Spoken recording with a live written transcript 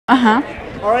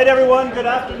All right, everyone, good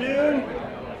afternoon.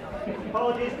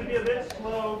 Apologies to be a bit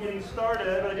slow getting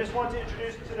started, but I just want to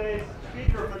introduce today's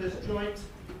speaker for this joint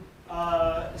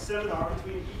seminar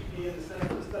between EEB and the Center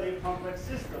for the Study of Complex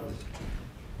Systems.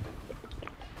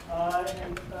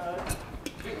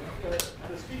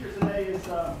 The speaker today is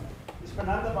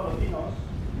Fernanda Valdovinos,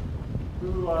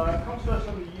 who comes to us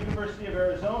from the University of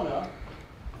Arizona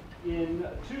in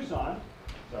Tucson.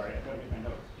 Sorry, I've got to get my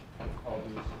notes.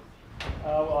 Apologies.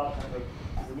 Well, I'll have to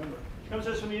remember. She comes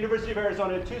to us from the University of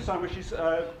Arizona in Tucson, where she's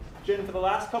been for the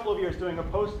last couple of years doing a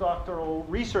postdoctoral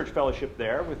research fellowship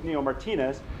there with Neo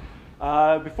Martinez.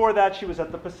 Before that, she was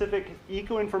at the Pacific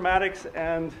Ecoinformatics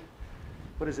and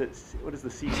what is it? What does the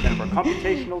C stand for?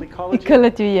 Computational Ecology?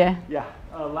 Ecology, yeah. Yeah,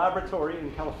 laboratory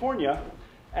in California.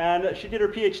 And she did her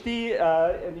PhD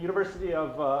at the University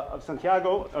of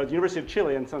Santiago, the University of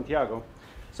Chile in Santiago.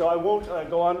 So I won't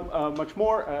go on much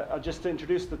more. Just to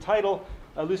introduce the title,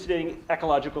 Elucidating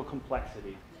Ecological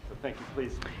Complexity. So thank you,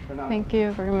 please, Fernanda. Thank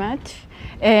you very much.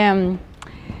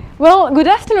 Well, good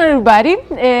afternoon, everybody.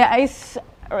 It's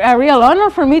a real honor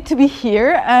for me to be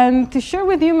here and to share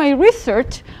with you my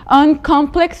research on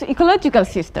complex ecological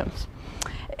systems.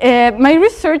 My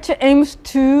research aims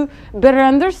to better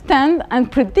understand and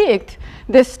predict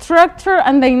the structure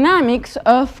and dynamics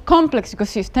of complex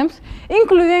ecosystems,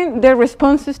 including their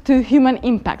responses to human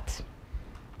impacts.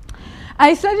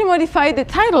 I slightly modified the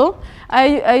title.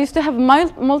 I used to have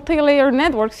multi-layer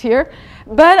networks here,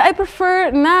 but I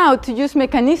prefer now to use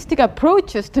mechanistic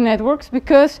approaches to networks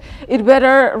because it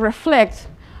better reflects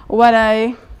what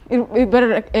it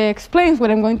better explains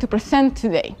what I'm going to present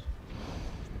today,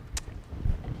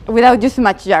 without using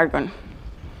much jargon.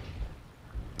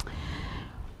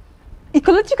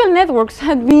 Ecological networks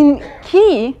have been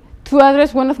key to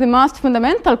address one of the most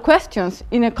fundamental questions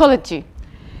in ecology.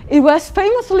 It was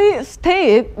famously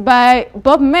stated by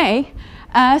Bob May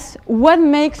as what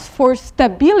makes for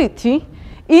stability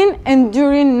in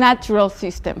enduring natural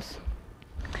systems.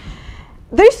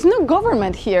 There is no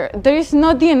government here. There is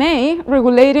no DNA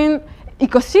regulating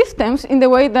ecosystems in the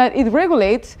way that it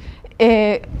regulates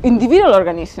individual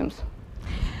organisms.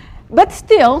 But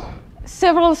still,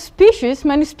 several species,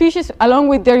 many species, along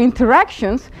with their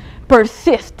interactions,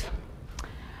 persist.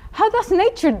 How does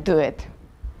nature do it?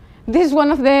 This is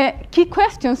one of the key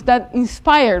questions that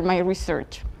inspired my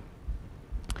research.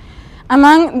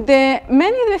 Among the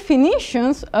many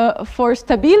definitions for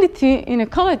stability in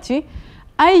ecology,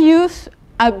 I use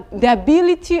the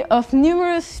ability of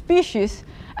numerous species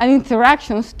and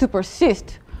interactions to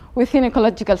persist within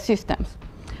ecological systems.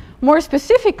 More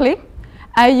specifically,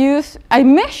 I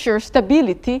measure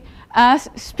stability as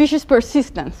species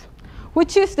persistence,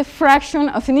 which is the fraction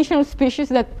of initial species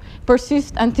that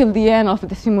persist until the end of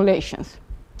the simulations,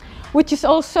 which is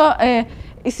also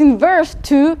is inverse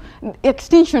to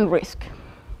extinction risk.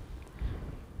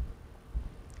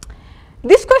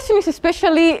 This question is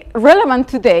especially relevant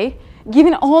today,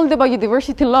 given all the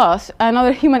biodiversity loss and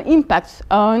other human impacts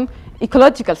on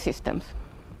ecological systems.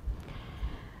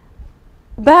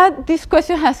 But this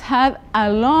question has had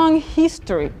a long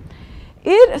history.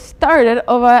 It started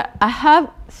over a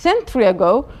half-century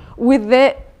ago with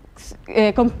the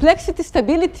complexity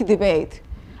stability debate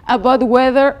about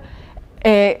whether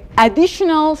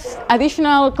additional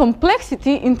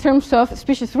complexity in terms of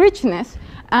species richness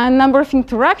and number of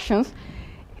interactions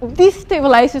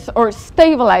destabilizes or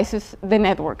stabilizes the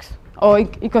networks or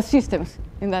ecosystems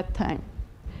in that time.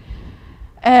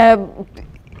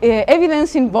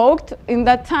 Evidence invoked in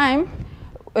that time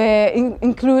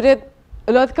included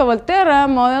Lotka-Volterra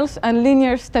models and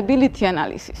linear stability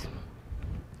analysis.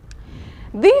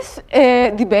 This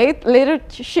debate later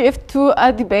shifted to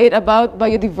a debate about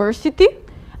biodiversity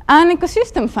and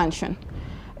ecosystem function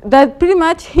that pretty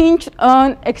much hinged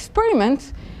on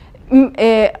experiments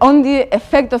on the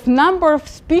effect of number of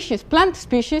species, plant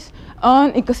species,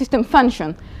 on ecosystem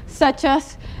function, such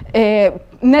as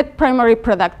net primary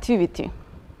productivity.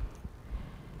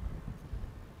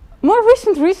 More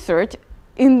recent research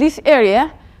in this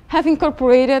area have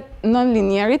incorporated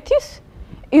nonlinearities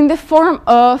in the form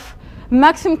of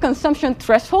maximum consumption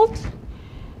thresholds,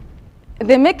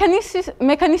 the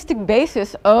mechanistic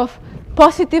basis of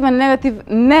positive and negative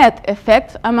net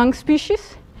effects among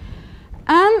species,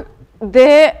 and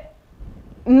the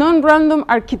non-random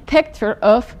architecture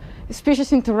of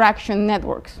species interaction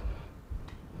networks.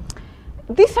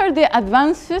 These are the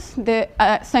advances, the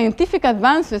scientific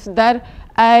advances that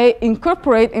I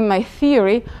incorporate in my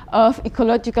theory of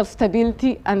ecological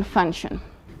stability and function.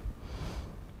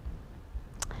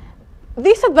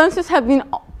 These advances have been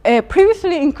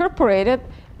previously incorporated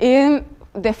in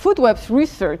the food web's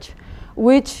research,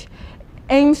 which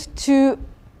aims to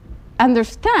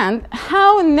understand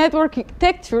how network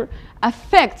architecture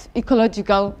affects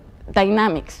ecological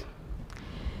dynamics.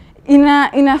 In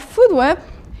a food web,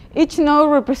 each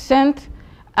node represents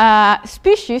a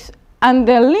species, and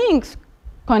the links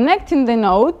connecting the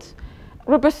nodes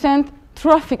represent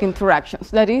trophic interactions,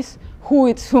 that is, who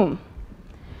eats whom.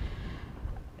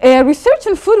 Research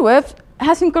on food webs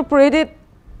has incorporated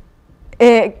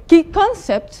key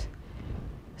concepts.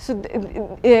 So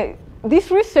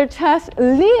this research has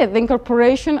led the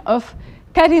incorporation of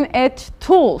cutting-edge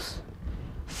tools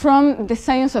from the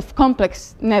science of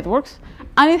complex networks,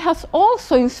 and it has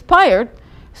also inspired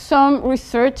some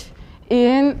research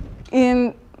in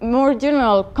more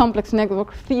general complex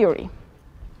network theory.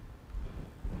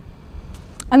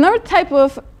 Another type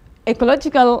of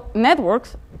ecological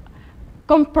networks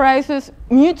comprises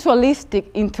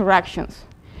mutualistic interactions.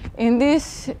 In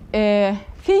this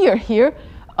figure here,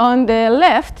 on the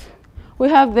left, we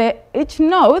have each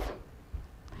node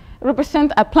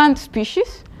represent a plant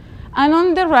species, and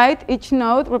on the right, each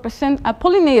node represents a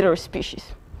pollinator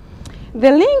species.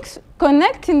 The links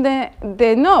connecting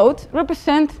the nodes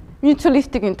represent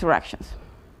mutualistic interactions.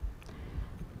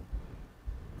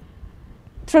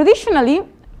 Traditionally,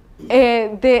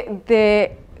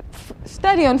 the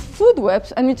study on food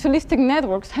webs and mutualistic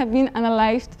networks have been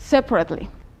analyzed separately.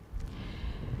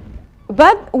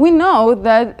 But we know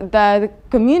that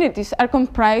communities are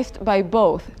comprised by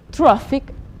both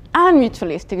trophic and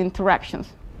mutualistic interactions.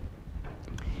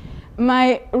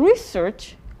 My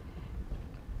research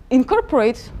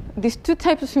incorporates these two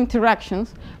types of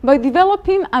interactions by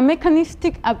developing a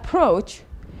mechanistic approach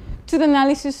to the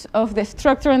analysis of the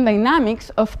structure and dynamics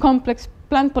of complex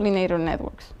plant pollinator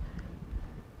networks.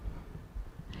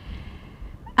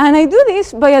 And I do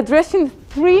this by addressing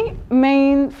three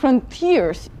main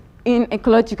frontiers in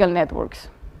ecological networks,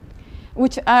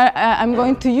 which are, I'm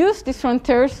going to use these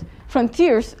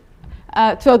frontiers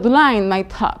to outline my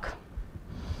talk.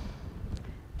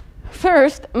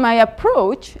 First, my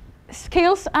approach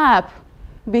scales up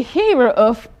behavior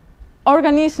of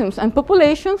organisms and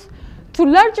populations to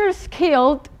larger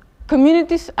scaled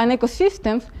communities and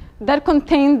ecosystems that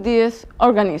contain these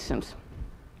organisms.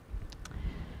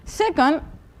 Second,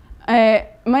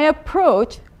 my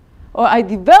approach, or I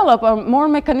develop a more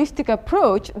mechanistic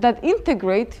approach that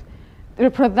integrates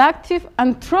reproductive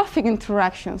and trophic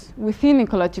interactions within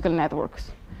ecological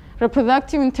networks.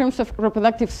 Reproductive in terms of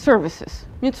reproductive services,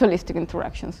 mutualistic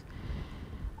interactions.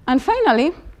 And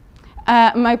finally,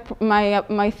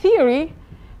 my theory,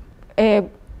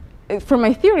 from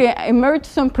my theory emerged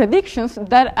some predictions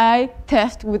that I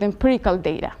test with empirical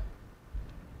data.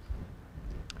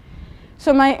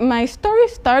 So my story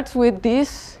starts with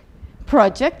this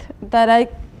project that I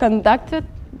conducted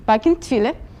back in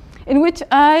Chile, in which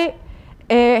I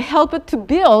helped to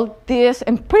build this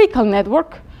empirical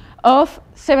network of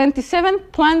 77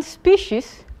 plant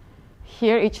species.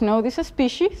 Here, each node is a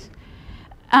species.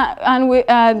 And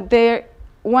there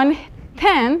are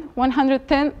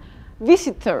 110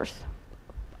 visitors,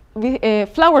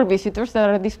 flower visitors that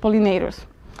are these pollinators.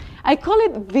 I call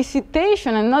it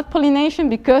visitation and not pollination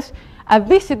because a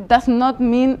visit does not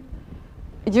mean,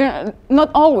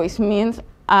 not always means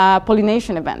a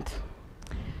pollination event.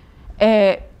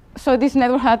 So this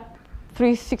network had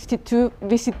 362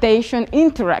 visitation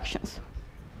interactions.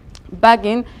 Back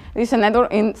in, this is a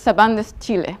network in Sabandes,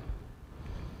 Chile.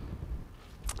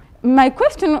 My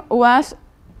question was,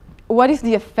 what is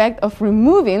the effect of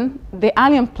removing the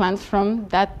alien plants from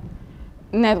that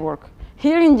network?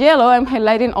 Here in yellow, I'm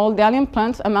highlighting all the alien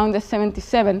plants among the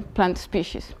 77 plant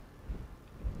species.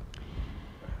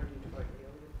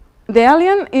 The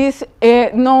alien is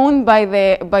known by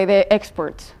the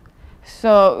experts.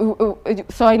 So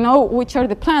I know which are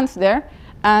the plants there,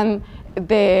 and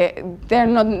they're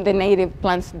not the native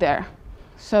plants there.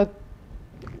 So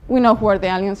we know who are the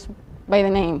aliens by the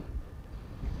name.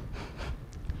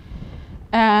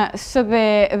 So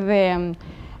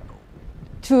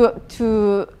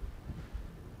to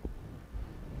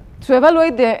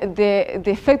evaluate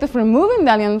the effect of removing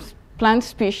the alien plant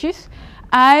species,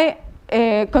 I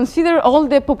consider all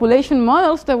the population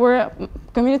models that were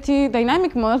community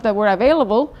dynamic models that were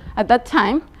available at that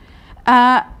time,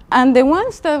 and the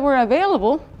ones that were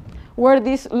available were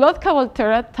these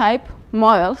Lotka-Volterra type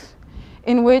models,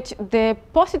 in which the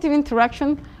positive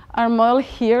interaction are modeled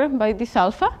here by this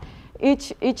alpha.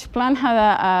 Each plant had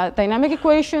a dynamic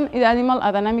equation, each animal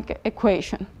a dynamic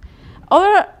equation.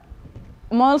 Other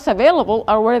models available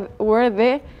are where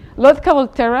the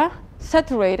Lotka-Volterra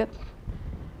saturated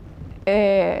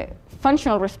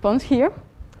functional response here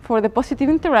for the positive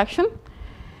interaction.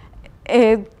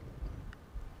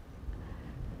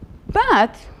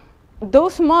 But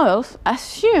those models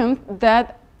assumed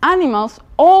that animals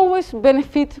always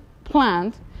benefit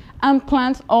plants and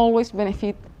plants always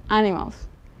benefit animals,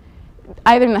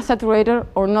 either in a saturated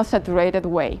or not saturated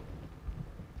way.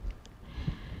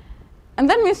 And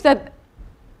that means that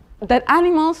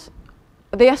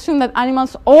they assume that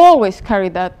animals always carry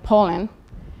that pollen,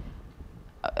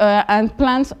 and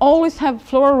plants always have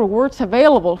floral rewards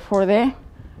available for the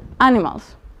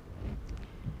animals,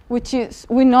 which is,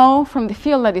 we know from the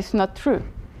field that is not true.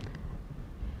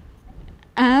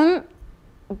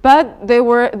 But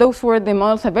those were the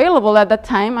models available at that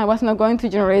time. I was not going to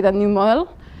generate a new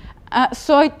model.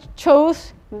 So I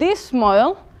chose this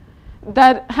model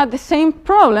that had the same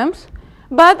problems,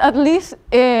 but at least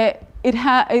it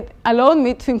allowed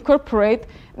me to incorporate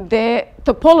the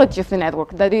topology of the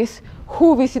network, that is,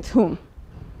 who visits whom.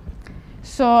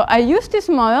 So I used this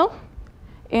model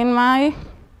in my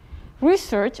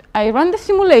research. I ran the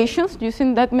simulations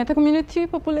using that meta-community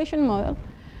population model,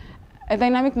 a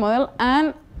dynamic model,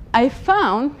 and I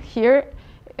found here,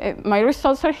 my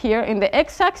results are here. In the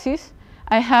x-axis,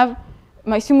 I have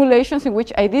my simulations in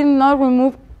which I did not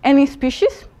remove any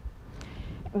species.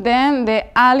 Then the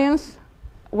aliens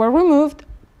were removed,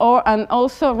 and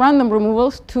also random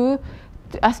removals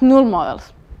as null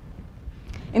models.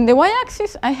 In the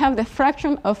y-axis, I have the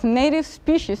fraction of native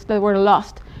species that were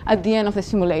lost at the end of the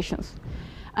simulations.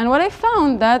 And what I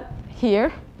found that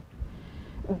here,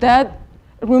 that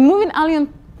removing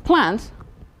alien plants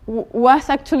was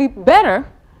actually better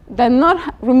than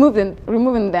not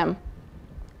removing them.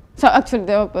 So actually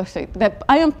the opposite. The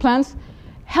alien plants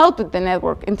helped the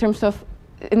network in terms of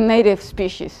native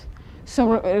species.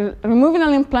 So removing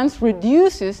alien plants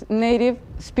reduces native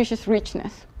species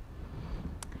richness.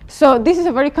 So this is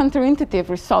a very counterintuitive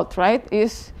result, right?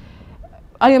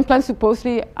 Alien plants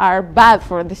supposedly are bad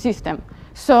for the system.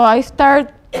 So I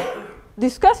start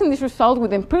discussing this result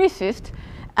with empiricists,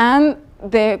 and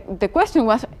the question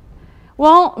was,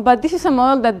 well, but this is a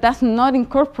model that does not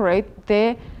incorporate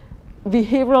the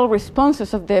behavioral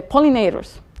responses of the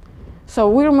pollinators. So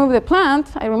we remove the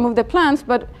plants, I removed the plants,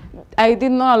 but I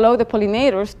did not allow the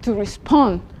pollinators to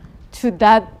respond to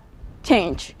that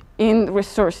change in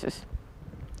resources.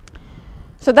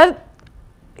 So that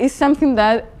is something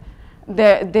that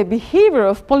the behavior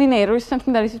of pollinators is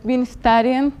something that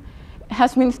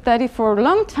has been studied for a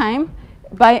long time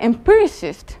by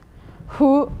empiricists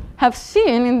who have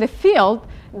seen in the field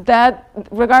that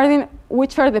regarding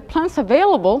which are the plants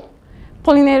available,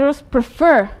 pollinators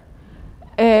prefer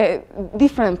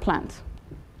different plants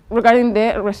regarding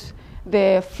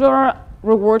the floral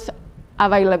rewards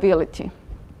availability.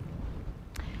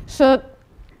 So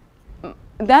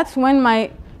that's when my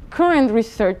current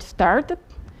research started,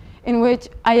 in which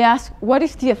I asked what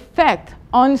is the effect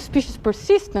on species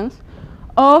persistence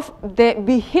of the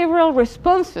behavioral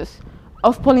responses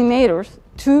of pollinators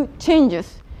to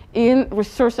changes in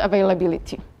resource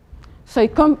availability. So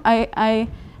I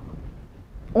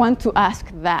want to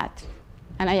ask that,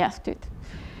 and I asked it.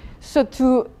 So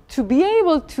to be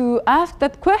able to ask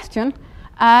that question,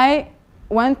 I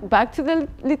went back to the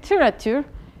literature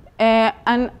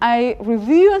and I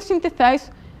reviewed and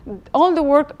synthesized all the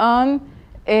work on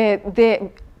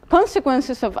the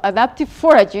consequences of adaptive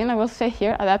foraging, I will say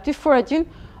here, adaptive foraging,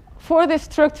 for the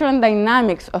structure and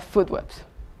dynamics of food webs.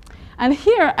 And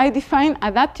here I define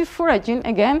adaptive foraging,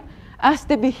 again, as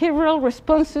the behavioral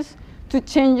responses to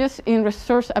changes in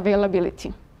resource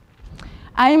availability.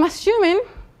 I am assuming,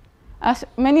 as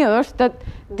many others, that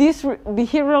these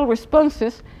behavioral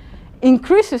responses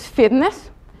increases fitness,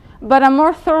 but a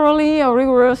more thoroughly or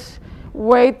rigorous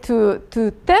way to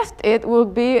test it will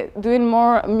be doing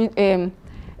more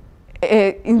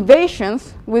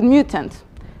invasions with mutants.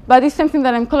 But it's something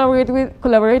that I'm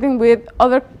collaborating with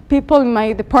other people in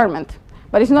my department.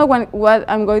 But it's not what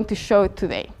I'm going to show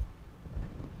today.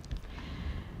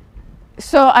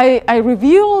 So I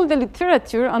review all the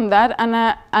literature on that,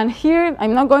 and here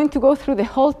I'm not going to go through the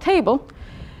whole table,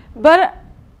 but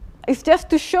it's just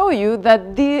to show you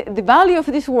that the value of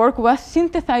this work was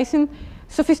synthesizing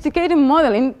sophisticated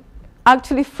modeling,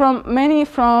 actually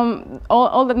from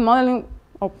all that modeling,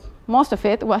 or most of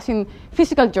it, was in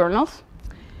physical journals.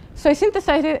 So I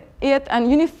synthesized it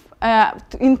and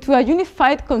into a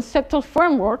unified conceptual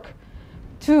framework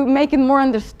to make it more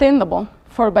understandable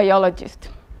for biologists.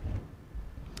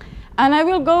 And I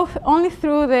will go only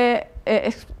through to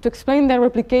explain the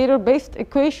replicator-based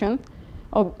equation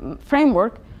or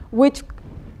framework, which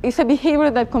is a behavior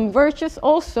that converges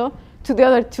also to the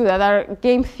other two that are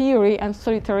game theory and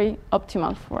solitary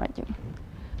optimal foraging.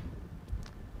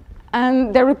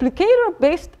 And the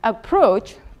replicator-based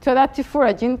approach to adaptive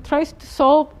foraging tries to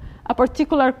solve a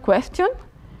particular question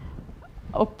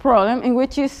or problem in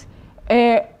which is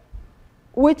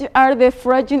which are the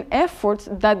foraging efforts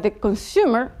that the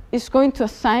consumer is going to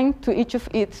assign to each of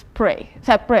its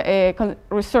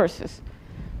resources.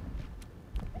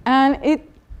 And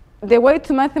the way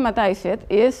to mathematize it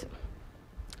is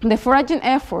the foraging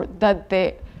effort that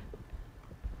the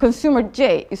consumer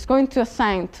J is going to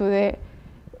assign to the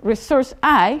resource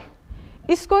I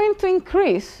is going to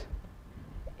increase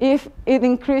if it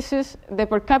increases the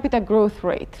per capita growth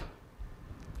rate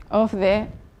of the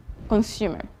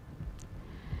consumer,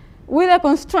 with a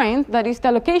constraint that is the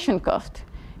allocation cost.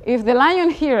 If the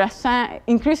lion here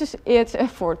increases its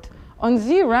effort on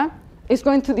zebra, it's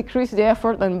going to decrease the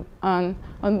effort on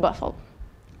buffalo.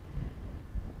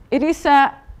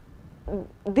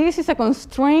 This is a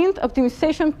constraint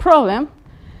optimization problem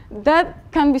that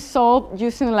can be solved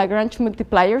using Lagrange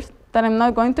multipliers that I'm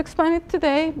not going to explain it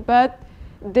today, but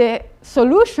the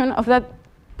solution of that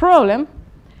problem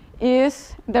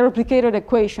is the replicator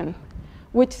equation,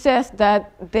 which says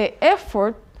that the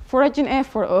foraging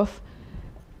effort of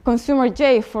consumer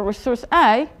J for resource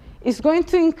I is going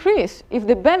to increase if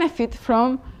the benefit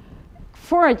from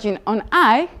foraging on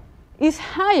I is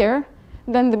higher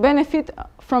than the benefit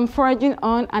from foraging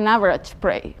on an average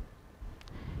prey.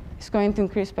 It's going to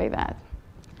increase by that.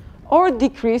 Or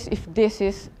decrease if this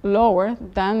is lower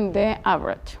than the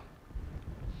average.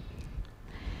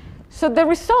 So the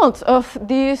results of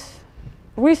this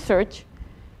research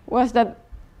was that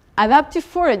adaptive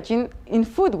foraging in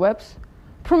food webs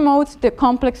promotes the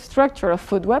complex structure of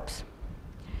food webs,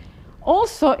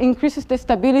 also increases the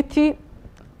stability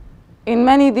in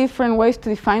many different ways to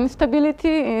define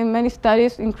stability. In many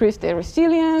studies, increase the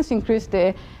resilience, increase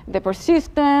the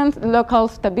persistence, local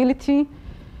stability.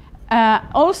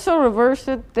 Also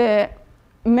reverses the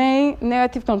May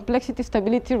negative complexity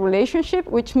stability relationship,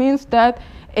 which means that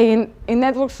in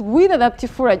networks with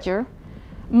adaptive forager,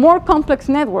 more complex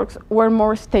networks were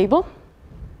more stable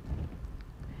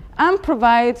and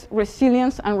provides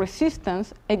resilience and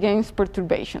resistance against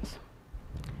perturbations.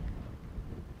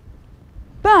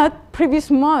 But previous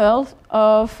models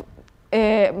of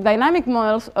dynamic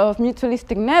models of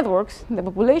mutualistic networks, the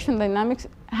population dynamics,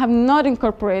 have not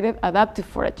incorporated adaptive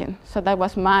foraging. So that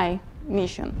was my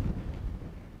mission.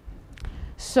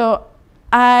 So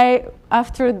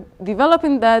after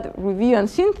developing that review and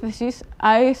synthesis,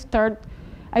 I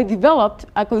developed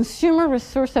a consumer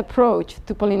resource approach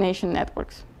to pollination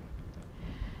networks.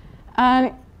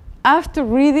 And after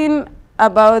reading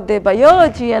about the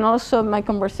biology and also my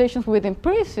conversations with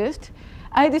empiricists,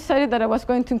 I decided that I was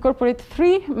going to incorporate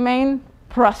three main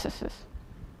processes.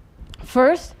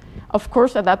 First, of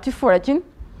course, adaptive foraging.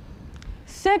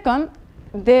 Second,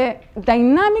 the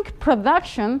dynamic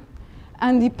production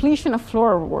and depletion of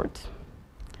floral words.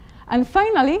 And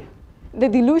finally, the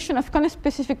dilution of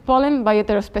conspecific pollen by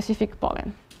heterospecific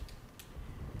pollen.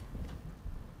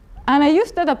 And I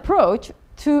used that approach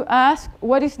to ask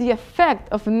what is the effect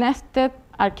of nested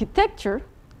architecture,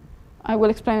 I will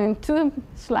explain in 2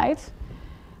 slides,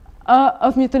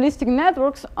 of mutualistic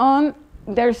networks on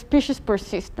their species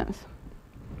persistence.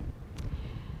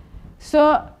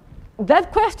 So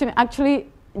that question actually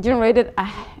generated a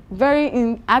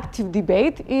very active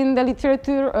debate in the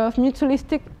literature of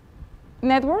mutualistic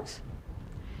networks.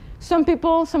 Some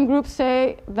groups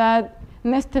say that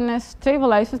nestedness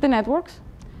stabilizes the networks.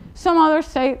 Some others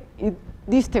say it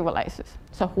destabilizes.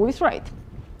 So who is right?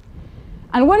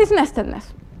 And what is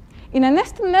nestedness? In a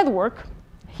nested network,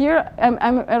 here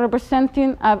I'm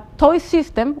representing a toy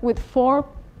system with 4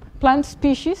 plant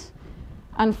species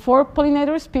and 4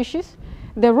 pollinator species.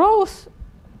 The rows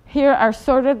here are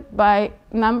sorted by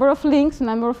number of links,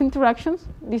 number of interactions.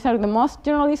 These are the most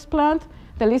generalized plant,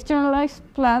 the least generalized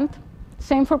plant.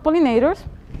 Same for pollinators.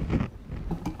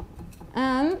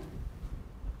 And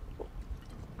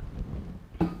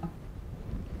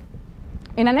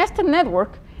in a nested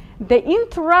network, the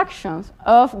interactions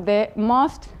of the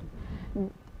most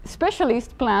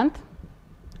specialist plant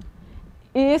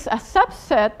is a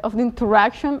subset of the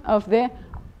interaction of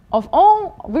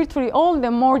virtually all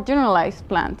the more generalized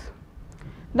plants.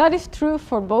 That is true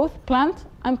for both plants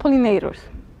and pollinators,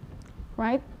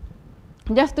 right?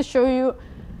 Just to show you,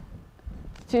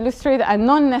 to illustrate a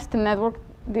non-nested network,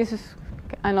 this is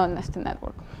a non-nested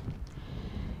network.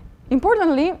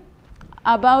 Importantly,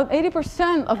 about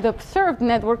 80% of the observed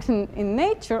networks in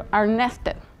nature are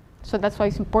nested. So that's why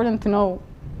it's important to know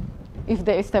if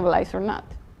they stabilize or not.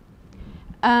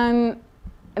 And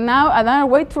now another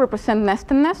way to represent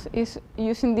nestedness is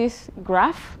using this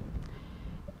graph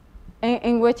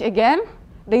in which, again,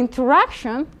 the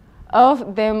interaction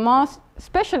of the most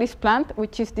specialist plant,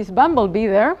 which is this bumblebee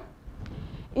there,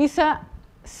 is a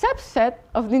subset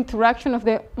of the interaction of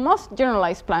the most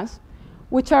generalized plants,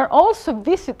 which are also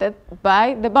visited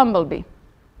by the bumblebee.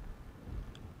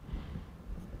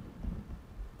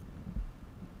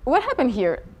 What happened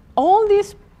here? All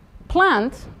these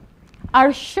plants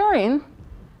are sharing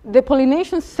the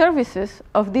pollination services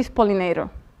of this pollinator,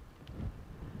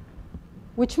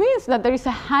 which means that there is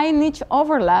a high niche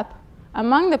overlap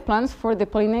among the plants for the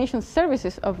pollination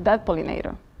services of that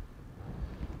pollinator.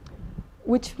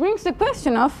 Which brings the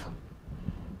question of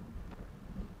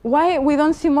why we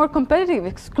don't see more competitive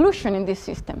exclusion in these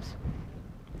systems.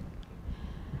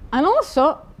 And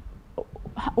also,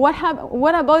 what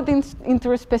about the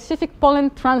interspecific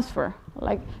pollen transfer?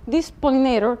 Like this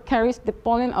pollinator carries the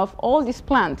pollen of all these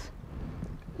plants,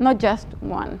 not just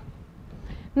one.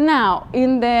 Now,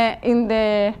 on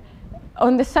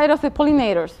the side of the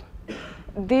pollinators,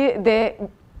 the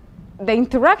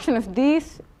interaction of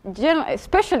this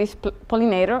specialist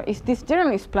pollinator is this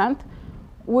generalist plant,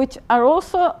 which are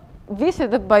also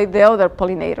visited by the other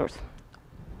pollinators,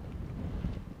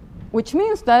 which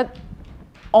means that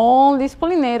all these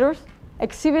pollinators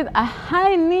exhibit a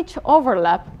high niche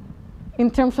overlap in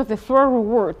terms of the floral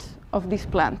rewards of this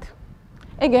plant.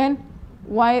 Again,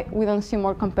 why we don't see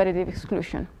more competitive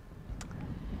exclusion.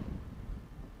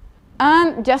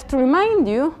 And just to remind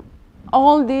you,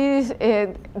 all these,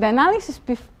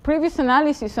 the previous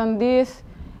analysis on this,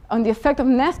 on the effect of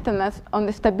nestedness on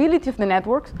the stability of the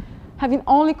networks, have been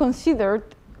only considered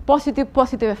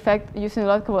positive effect using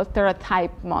local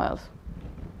type models.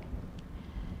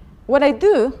 What I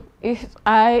do is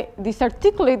I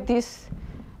disarticulate this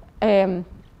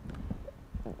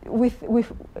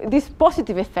with these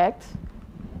positive effects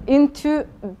into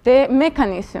the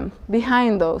mechanism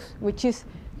behind those, which is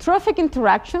trophic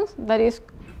interactions, that is,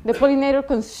 the pollinator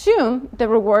consumes the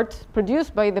rewards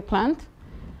produced by the plant,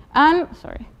 and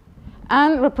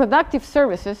reproductive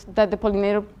services that the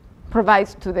pollinator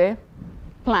provides to the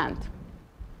plant.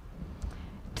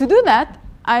 To do that,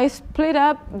 I split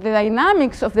up the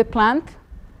dynamics of the plant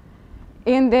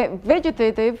in the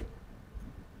vegetative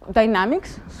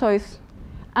dynamics,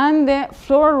 and the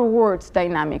floral rewards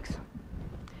dynamics.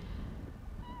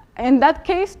 In that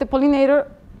case, the pollinator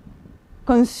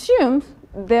consumes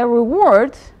the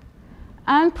rewards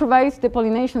and provides the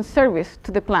pollination service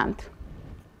to the plant.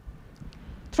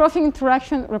 Trophic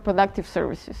interaction, reproductive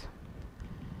services.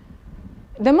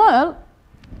 The model,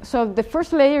 so the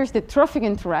first layer is the trophic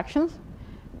interactions.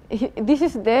 This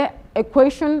is the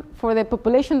equation for the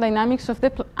population dynamics of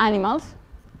the animals.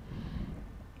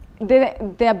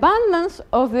 The abundance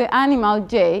of the animal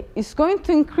J is going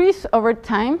to increase over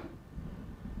time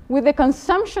with the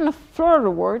consumption of floral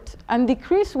rewards and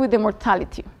decrease with the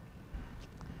mortality.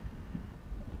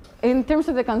 In terms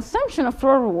of the consumption of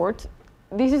floral rewards,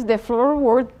 this is the floral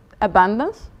reward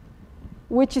abundance,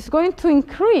 which is going to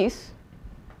increase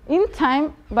in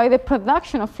time by the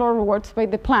production of floral rewards by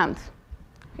the plant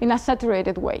in a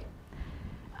saturated way.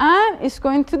 And it's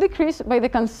going to decrease by the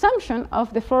consumption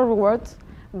of the floral rewards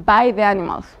by the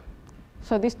animals.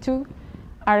 So these two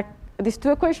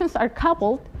equations are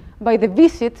coupled by the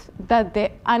visits that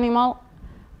the animal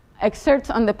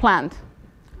exerts on the plant,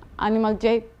 animal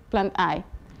J, plant I.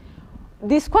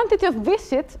 This quantity of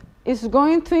visits is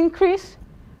going to increase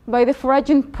by the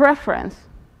foraging preference,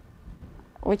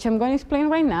 which I'm going to explain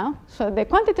right now. So the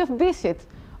quantity of visits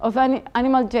of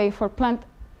animal J for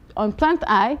on plant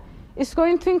I is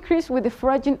going to increase with the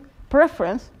foraging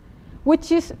preference,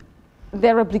 which is the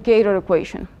replicator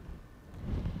equation.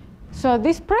 So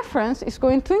this preference is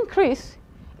going to increase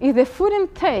if the food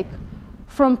intake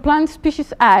from plant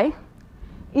species I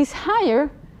is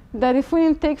higher than the food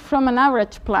intake from an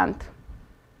average plant.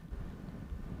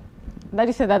 That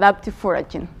is an adaptive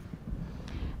foraging.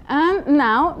 And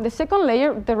now the second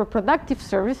layer, the reproductive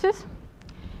services.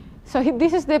 So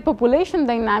this is the population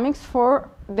dynamics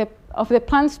of the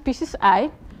plant species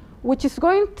I, which is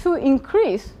going to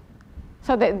increase.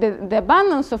 So the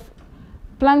abundance of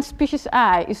plant species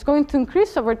I is going to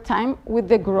increase over time with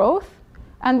the growth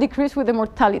and decrease with the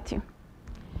mortality.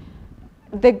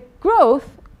 The growth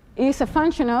is a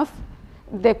function of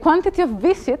the quantity of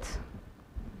visits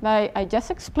that I just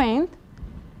explained,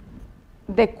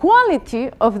 the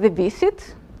quality of the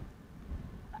visit,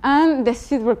 and the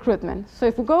seed recruitment. So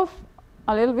if we go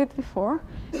a little bit before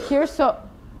here, so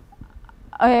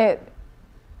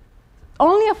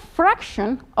only a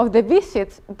fraction of the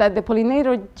visits that the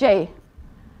pollinator J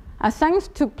assigns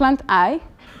to plant I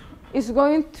is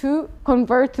going to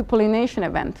convert to pollination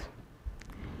event.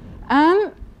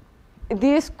 And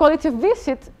this quality of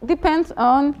visit depends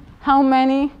on how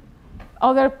many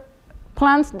other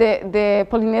plants the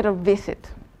pollinator visit.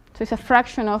 So it's a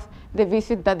fraction of the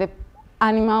visit that the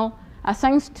animal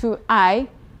assigns to I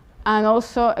and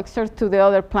also exerts to the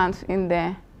other plants in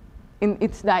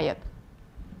its diet.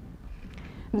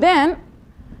 Then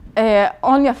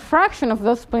only a fraction of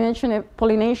those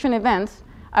pollination events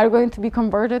are going to be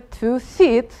converted to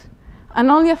seeds, and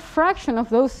only a fraction of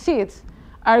those seeds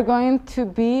are going to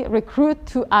be recruited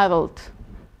to adult.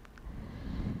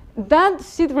 That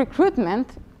seed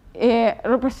recruitment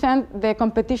represents the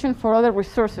competition for other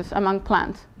resources among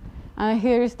plants. And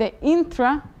here is the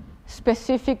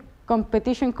intra-specific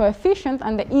competition coefficient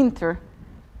and the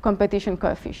inter-competition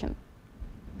coefficient.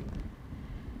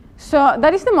 So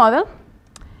that is the model.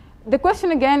 The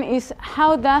question again is,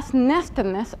 how does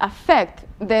nestedness affect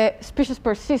the species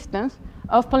persistence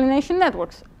of pollination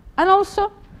networks? And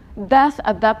also, does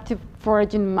adaptive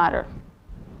foraging matter?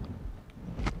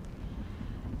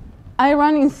 I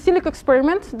run in silico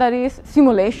experiments, that is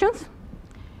simulations.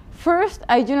 First,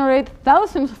 I generate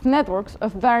thousands of networks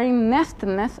of varying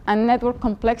nestedness and network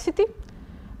complexity.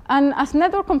 And as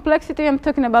network complexity, I'm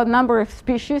talking about number of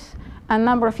species and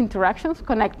number of interactions,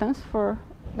 connectants for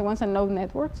the ones that know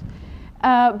networks.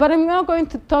 But I'm not going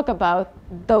to talk about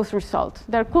those results.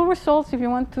 They're cool results. If you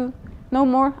want to know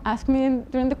more, ask me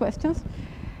during the questions.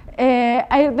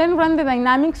 I then run the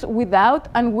dynamics without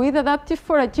and with adaptive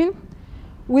foraging.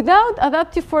 Without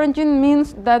adaptive foraging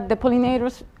means that the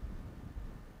pollinators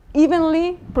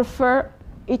evenly prefer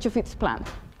each of its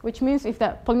plants, which means if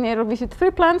the pollinator visits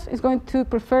 3 plants, it's going to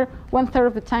prefer 1/3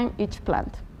 of the time each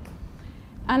plant.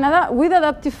 And with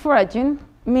adaptive foraging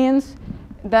means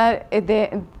that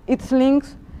its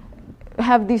links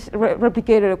have this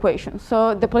replicated equation.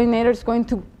 So the pollinator is going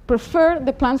to prefer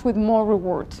the plants with more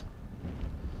rewards.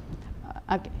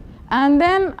 Okay. And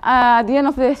then at the end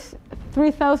of this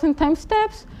 3,000 time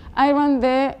steps, I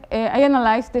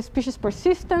analyze the species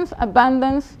persistence,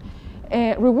 abundance,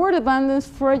 reward abundance,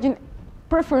 foraging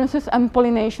preferences, and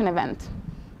pollination events.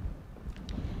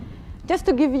 Just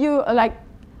to give you,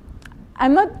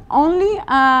 I'm not only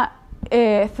a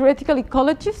theoretical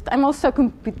ecologist, I'm also a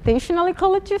computational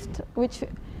ecologist,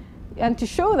 and to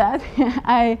show that,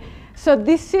 so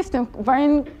this system,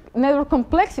 varying network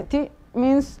complexity,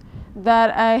 means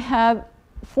that I have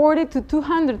 40 to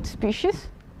 200 species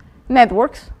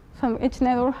networks. So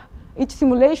each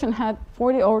simulation had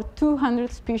 40 or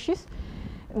 200 species.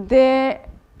 The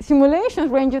simulations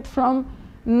ranged from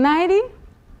 90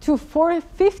 to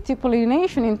 450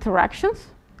 pollination interactions,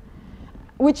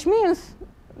 which means,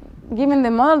 given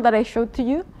the model that I showed to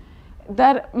you,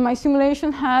 that my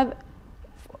simulation had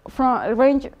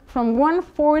range from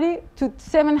 140 to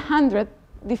 700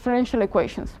 differential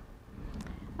equations.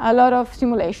 A lot of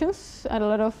simulations, a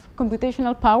lot of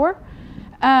computational power.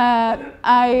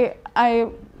 I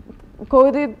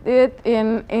coded it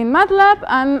in MATLAB,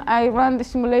 and I ran the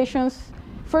simulations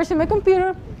first in my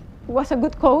computer. It was a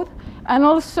good code, and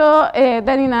also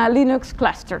then in a Linux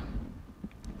cluster.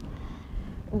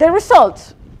 The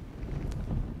results.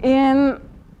 In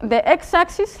the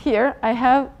x-axis here, I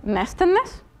have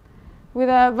nestedness with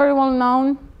a very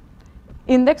well-known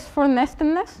index for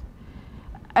nestedness.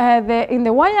 In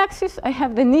the y-axis, I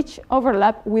have the niche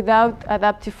overlap without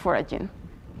adaptive foraging.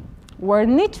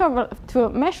 To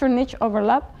measure niche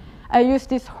overlap, I use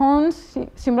this Horn's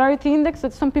similarity index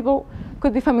that some people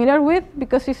could be familiar with,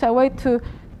 because it's a way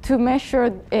to measure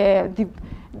the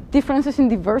differences in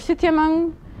diversity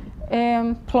among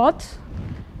plots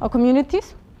or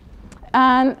communities.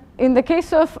 And in the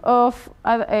case of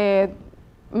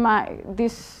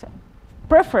these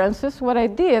preferences, what I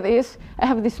did is I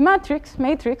have this matrix,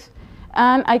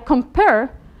 and I compare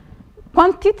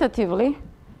quantitatively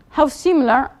how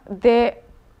similar the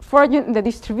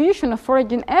distribution of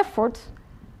foraging efforts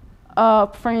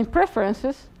foraging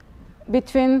preferences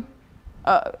between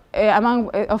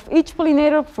of each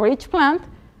pollinator for each plant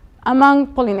among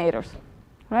pollinators,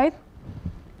 right?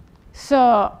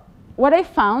 So what I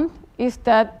found is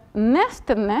that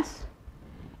nestedness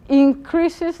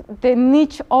increases the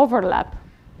niche overlap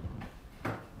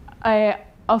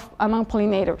among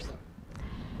pollinators.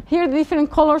 Here, the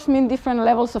different colors mean different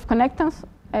levels of connectance.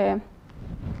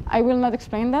 I will not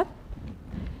explain that.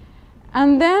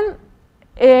 And then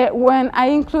when I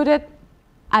included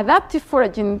adaptive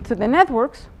foraging to the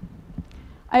networks,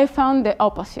 I found the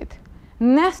opposite.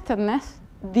 Nestedness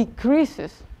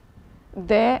decreases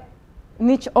the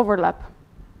niche overlap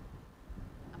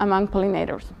among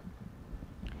pollinators.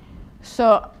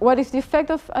 So what is the effect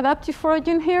of adaptive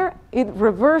foraging here? It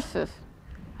reverses.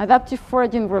 Adaptive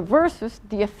foraging reverses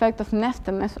the effect of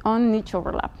nestedness on niche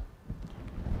overlap.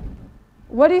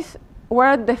 What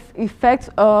are the effects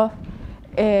of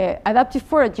adaptive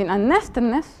foraging and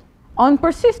nestedness on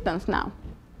persistence now.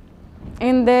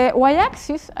 In the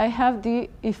y-axis, I have the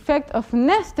effect of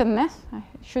nestedness, I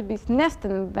should be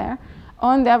nested there,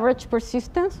 on the average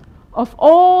persistence of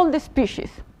all the species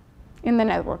in the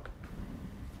network.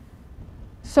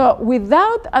 So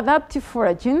without adaptive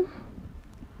foraging,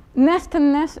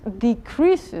 nestedness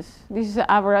decreases, this is the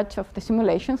average of the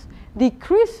simulations,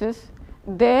 decreases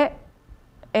the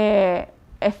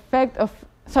effect of,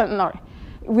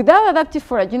 without adaptive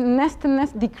foraging,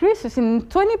 nestedness decreases in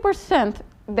 20%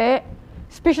 the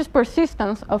species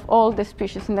persistence of all the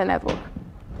species in the network.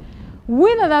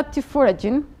 With adaptive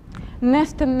foraging,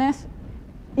 nestedness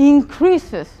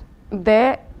increases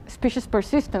the species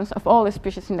persistence of all the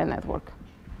species in the network.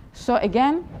 So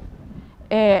again,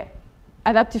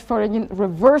 adaptive foraging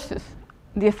reverses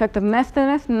the effect of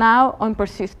nestedness now on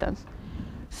persistence.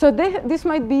 So this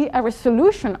might be a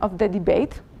resolution of the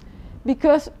debate,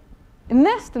 because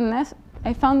nestedness,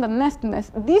 I found that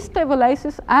nestedness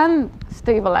destabilizes and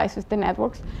stabilizes the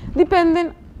networks,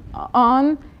 depending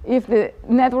on if the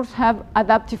networks have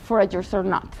adaptive foragers or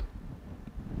not.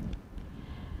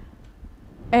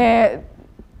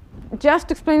 Just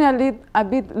to explain a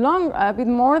bit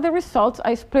more the results,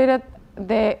 I split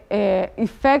the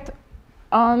effect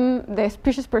on the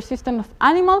species persistence of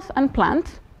animals and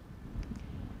plants.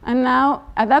 And now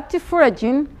adaptive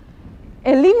foraging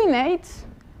eliminates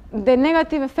the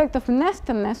negative effect of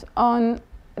nestedness on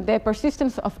the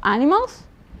persistence of animals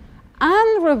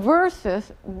and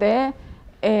reverses the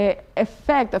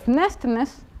effect of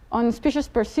nestedness on species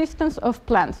persistence of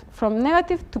plants from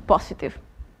negative to positive,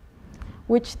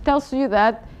 which tells you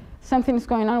that something is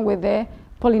going on with the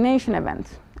pollination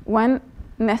events when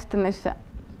nestedness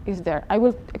is there. I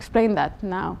will explain that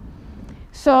now.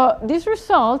 So this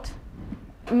result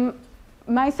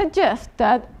might suggest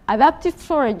that adaptive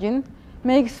foraging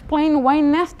may explain why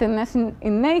nestedness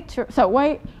in nature, so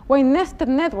why nested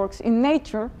networks in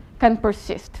nature can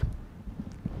persist.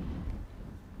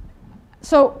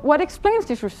 So what explains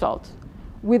this result?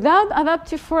 Without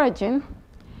adaptive foraging,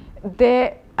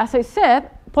 as I said,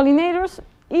 pollinators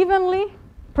evenly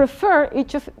prefer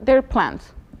each of their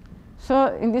plants.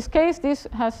 So in this case,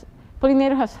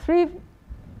 pollinator has 3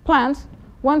 plants,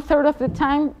 1/3 of the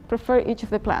time prefer each of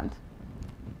the plants.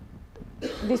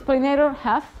 This pollinator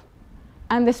has,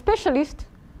 and the specialist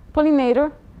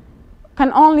pollinator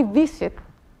can only visit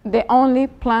the only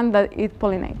plant that it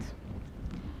pollinates.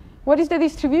 What is the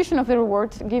distribution of the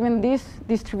rewards given this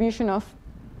distribution of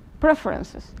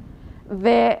preferences?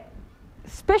 The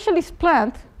specialist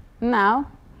plant now,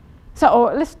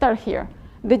 let's start here.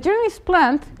 The generalist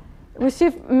plant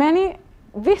receives many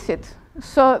visits,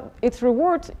 so its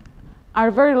rewards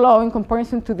are very low in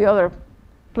comparison to the other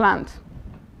plants.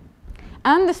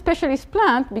 And the specialist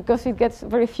plant, because it gets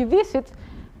very few visits,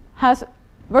 has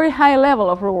very high level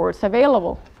of rewards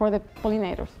available for the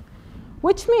pollinators,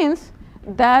 which means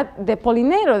that the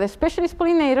pollinator, the specialist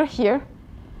pollinator here,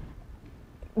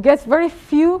 gets very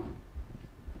few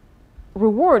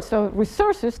rewards, so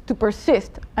resources to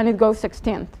persist, and it goes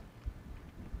extinct.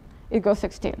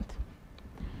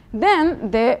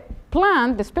 Then the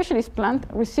plant, the specialist plant,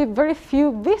 receives very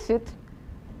few visits,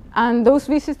 and those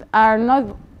visits are not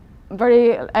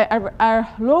are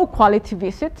low quality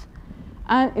visits,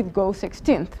 and it goes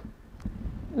extinct.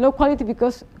 Low quality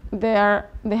because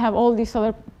they have all these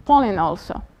other pollen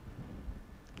also.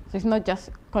 So it's not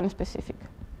just conspecific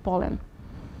pollen.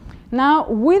 Now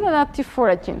with adaptive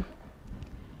foraging,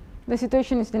 the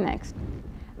situation is the next.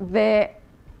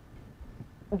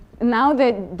 Now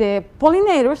the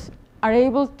pollinators are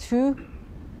able to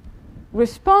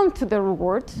respond to the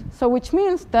rewards, so which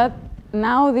means that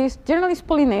now this generalist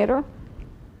pollinator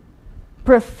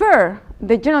prefer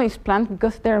the generalist plant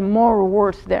because there are more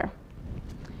rewards there.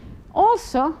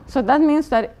 Also, so that means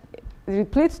that it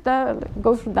depletes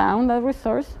goes down that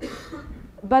resource,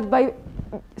 but by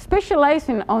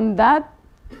specializing on that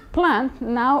plant,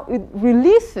 now it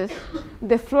releases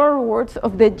the floral rewards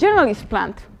of the generalist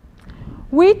plant,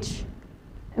 which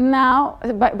now,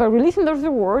 by releasing those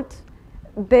rewards,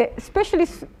 the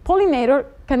specialist pollinator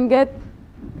can get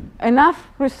enough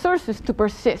resources to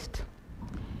persist.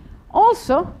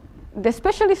 Also, the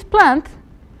specialist plant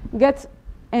gets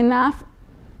enough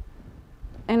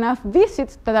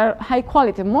visits that are high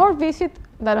quality, more visits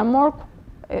that are more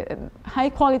high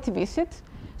quality visits,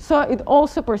 so it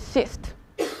also persists.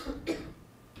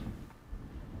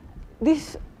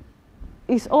 This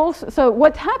is also, so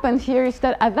what happens here is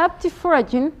that adaptive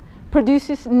foraging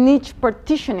produces niche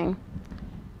partitioning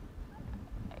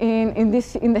in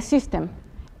the system.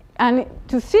 And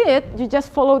to see it, you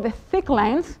just follow the thick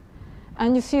lines,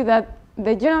 and you see that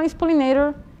the generalist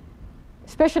pollinator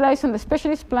specialize on the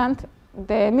specialist plant,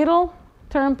 the middle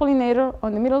term pollinator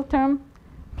on the middle term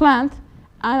plant,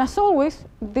 and as always,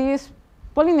 this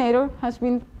pollinator has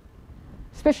been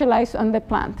specialized on the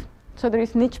plant. So there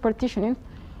is niche partitioning,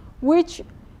 which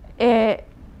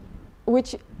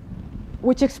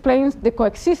explains the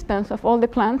coexistence of all the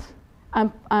plants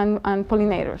and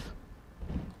pollinators.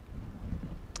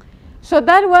 So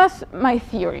that was my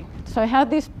theory. So I had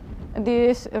these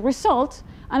results,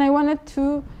 and I wanted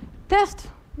to test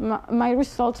my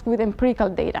results with empirical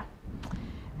data.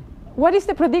 What is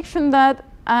the prediction that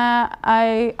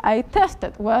I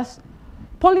tested was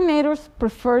pollinators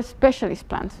prefer specialist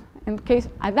plants. In case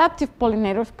adaptive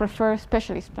pollinators prefer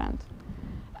specialist plants.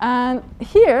 And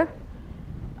here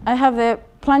I have the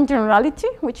plant generality,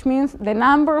 which means the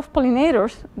number of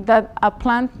pollinators that a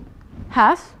plant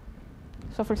has.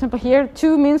 So for example, here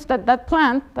 2 means that that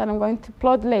plant that I'm going to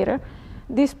plot later,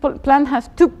 this plant has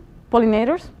 2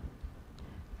 pollinators,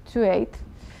 2, 8.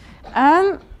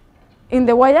 And in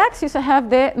the y-axis, I have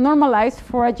the normalized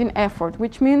foraging effort,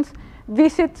 which means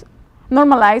visits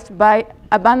normalized by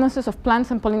abundances of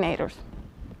plants and pollinators.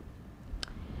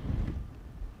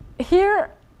 Here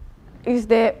is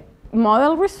the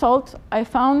model result. I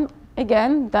found,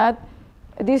 again, that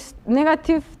this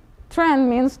negative trend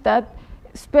means that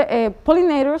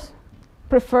pollinators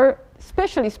prefer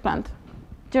specialist plants,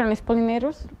 generalist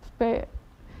pollinators,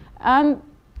 and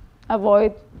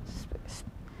avoid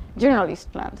generalist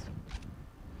plants.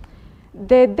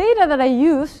 The data that I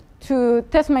used to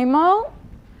test my model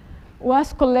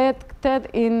was collected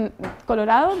in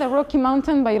Colorado, the Rocky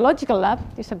Mountain Biological Lab.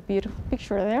 There's a beautiful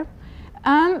picture there.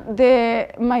 And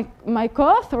my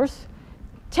co-authors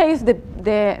chased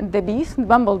the bees, the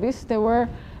bumblebees. There were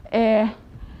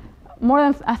more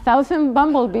than 1,000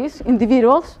 bumblebees,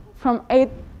 individuals from 8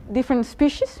 different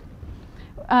species.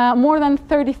 More than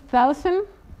 30,000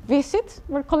 visits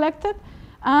were collected.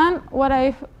 And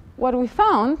what we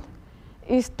found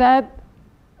is that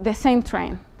the same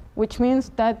trend, which means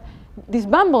that these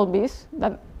bumblebees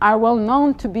that are well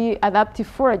known to be adaptive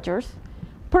foragers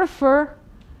prefer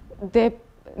the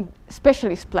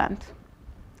specialist plant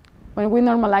when we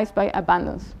normalize by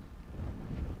abundance.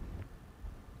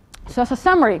 So as a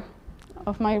summary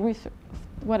of my research,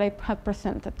 what I have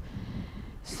presented.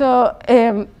 So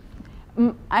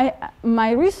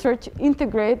my research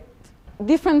integrates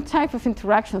different types of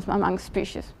interactions among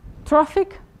species,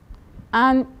 trophic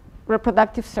and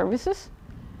reproductive services.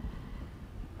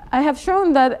 I have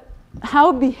shown that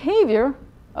how behavior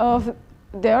of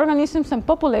the organisms and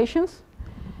populations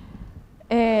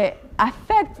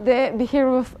affect the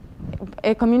behavior of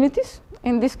communities,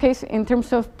 in this case in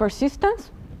terms of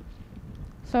persistence.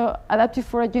 So adaptive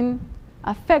foraging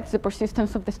affects the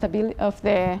persistence of the stability of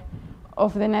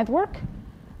the network.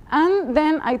 And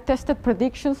then I tested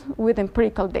predictions with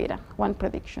empirical data, one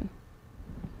prediction.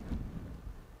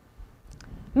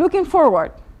 Looking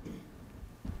forward,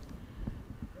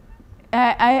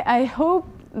 I hope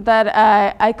that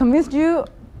I convinced you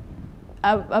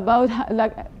about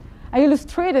I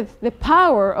illustrated the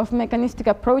power of mechanistic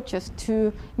approaches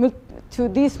to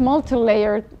these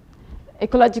multi-layered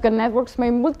ecological networks. By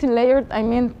multi-layered, I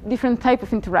mean different types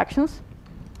of interactions.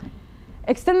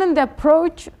 Extending the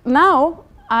approach, now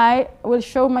I will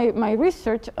show my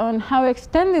research on how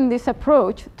extending this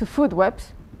approach to food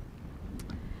webs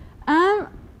and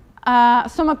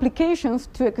some applications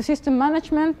to ecosystem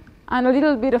management and a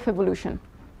little bit of evolution.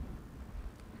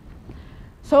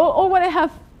 So all what I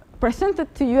have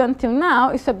presented to you until now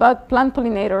is about plant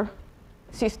pollinator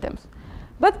systems.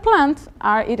 But plants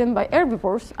are eaten by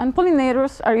herbivores, and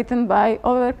pollinators are eaten by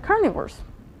other carnivores.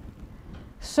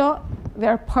 So they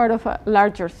are part of a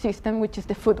larger system, which is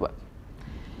the food web.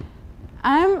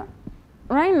 I'm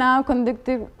right now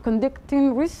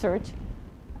conducting research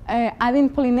adding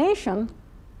pollination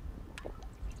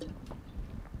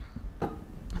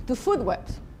to food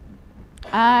webs.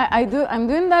 I'm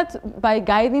doing that by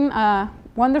guiding a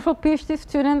wonderful PhD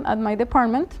student at my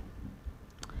department.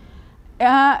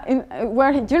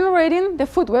 We're generating the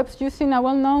food webs using a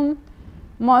well-known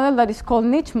model that is called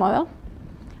niche model.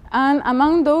 And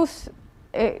among those,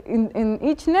 in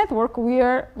each network, we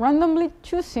are randomly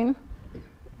choosing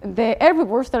the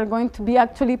herbivores that are going to be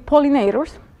actually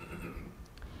pollinators,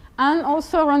 and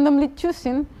also randomly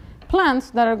choosing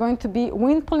plants that are going to be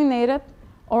wind pollinated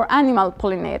or animal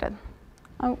pollinated,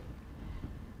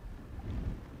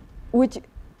 which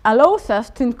allows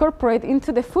us to incorporate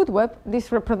into the food web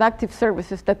these reproductive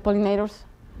services that pollinators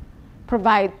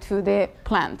provide to the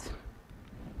plant.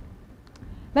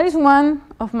 That is one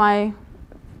of my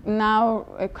now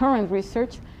current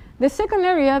research. The second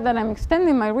area that I'm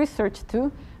extending my research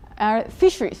to are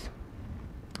fisheries.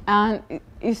 And it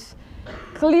is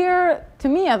clear, to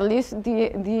me at least,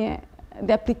 the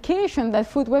application that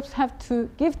food webs have to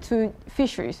give to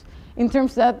fisheries in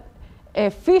terms that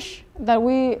fish that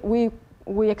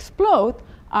we exploit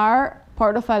are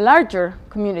part of a larger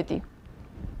community.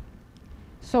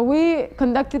 So we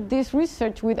conducted this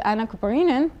research with Anna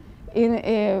Kuparinen.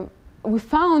 We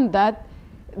found that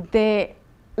the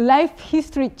life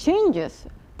history changes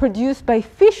produced by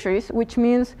fisheries, which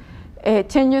means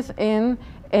changes in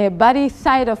body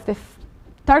size of the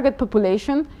target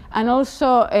population and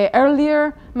also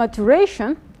earlier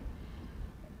maturation,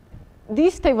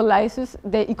 destabilizes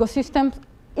the ecosystems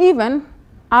even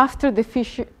after the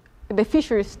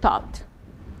fishery stopped.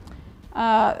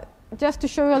 Just to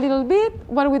show you a little bit,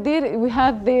 what we did, we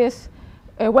had this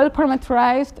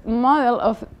well-parameterized model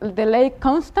of the Lake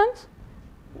Constance,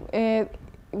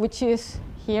 which is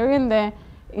here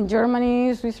in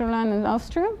Germany, Switzerland, and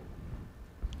Austria.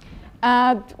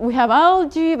 We have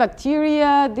algae,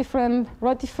 bacteria, different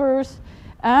rotifers,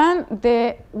 and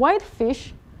the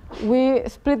whitefish, we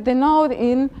split the node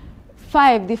in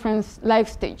 5 different life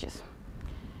stages.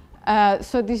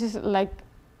 So this is like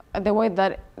the way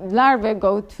that larvae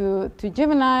go to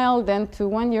juvenile, then to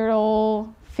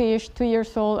 1-year-old fish, 2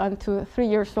 years old, and to 3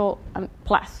 years old and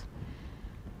plus.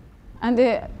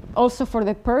 And also for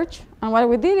the perch. And what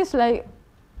we did is like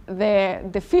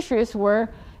the fisheries were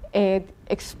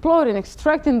exploding,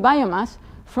 extracting biomass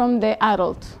from the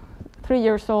adult, 3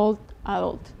 years old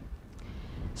adult.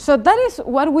 So that is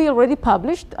what we already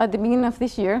published at the beginning of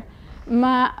this year.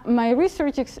 My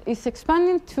research is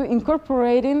expanding to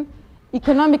incorporating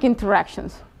economic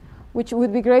interactions, which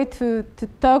would be great to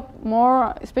talk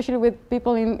more, especially with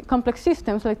people in complex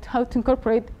systems, like how to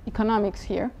incorporate economics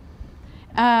here.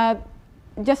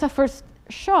 Just a first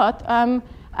shot,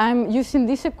 I'm using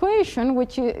this equation,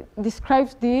 which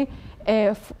describes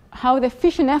how the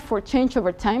fishing effort changes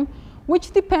over time,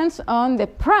 which depends on the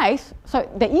price, so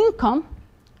the income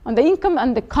and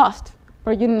the cost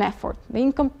per unit effort, the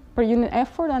income per unit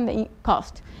effort and the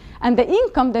cost. And the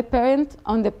income depends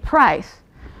on the price.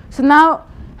 So now,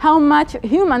 how much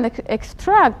humans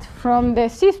extract from the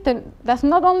system does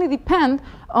not only depend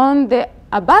on the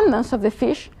abundance of the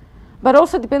fish, but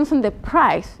also depends on the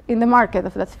price in the market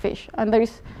of that fish. And there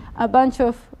is a bunch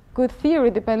of good theory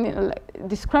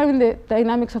describing the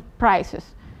dynamics of prices.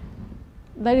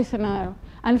 That is another.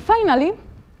 And finally,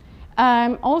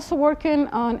 I'm also working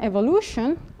on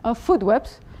evolution of food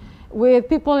webs with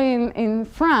people in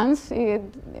France.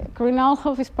 Corinne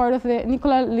Alhoff is part of the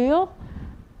Nicolas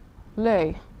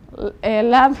Ley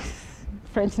lab,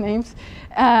 French names.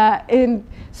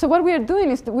 So what we are doing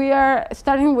is we are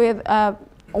starting with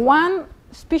one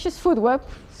species food web,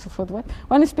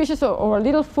 one species or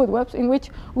little food webs in which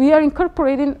we are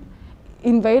incorporating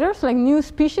invaders, like new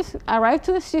species arrive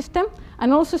to the system,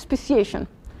 and also speciation.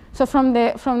 So from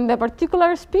the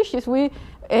particular species, we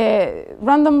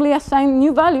randomly assign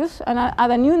new values and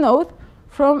add a new node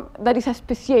that is a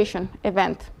speciation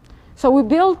event. So we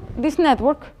build this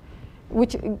network,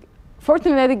 which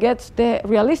fortunately gets the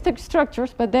realistic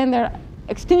structures, but then there are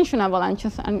extinction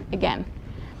avalanches and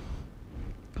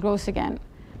grows again.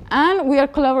 And we are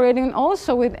collaborating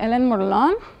also with Hélène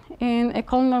Morlon in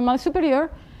École Normale Supérieure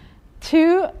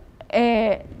to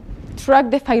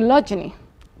track the phylogeny,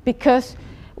 because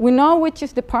we know which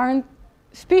is the parent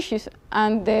species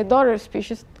and the daughter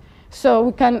species, so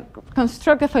we can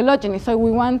construct a phylogeny. So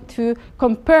we want to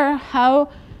compare how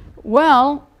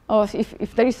well, or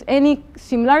if there is any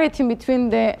similarity between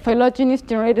the phylogenies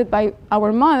generated by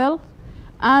our model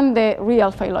and the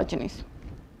real phylogenies.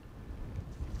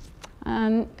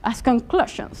 And as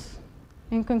conclusions,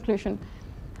 in conclusion,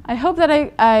 I hope that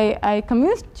I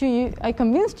convinced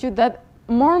you that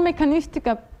more mechanistic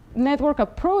network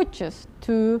approaches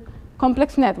to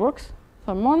complex networks,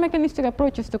 so more mechanistic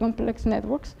approaches to complex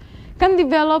networks, can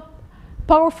develop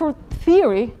powerful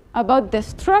theory about the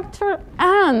structure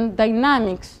and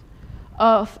dynamics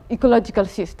of ecological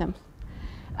systems.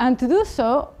 And to do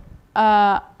so,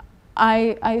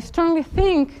 I strongly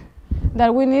think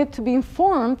that we need to be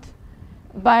informed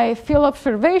by field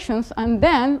observations and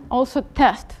then also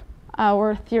test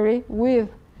our theory with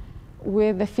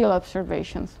the field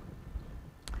observations.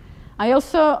 I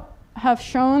also have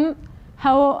shown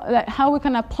how we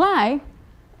can apply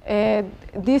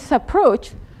this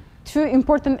approach to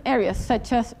important areas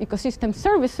such as ecosystem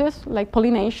services like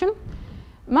pollination,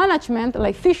 management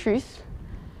like fisheries,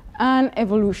 and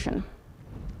evolution.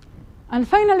 And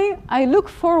finally, I look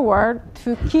forward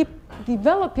to keep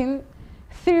developing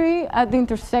theory at the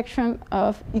intersection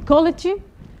of ecology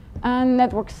and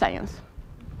network science.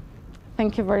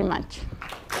 Thank you very much.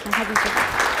 I'm happy to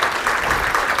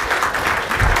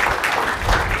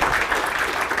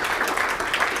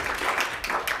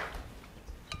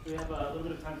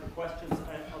for questions.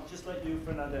 I'll just let you,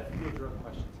 Fernanda, field your own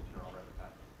questions if you're all right with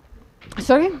that.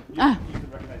 Sorry? You can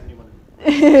recognize anyone.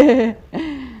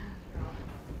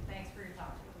 Thanks for your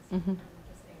talk. It was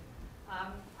interesting.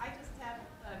 I just had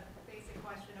a basic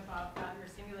question about your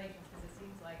simulations, because it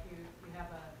seems like you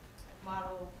have a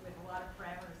model with a lot of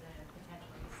parameters in it,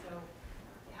 potentially. So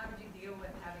how did you deal with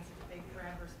having such a big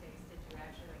parameter space? Did you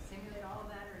actually simulate all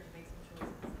of that, or did you make some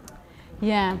choices about what to do?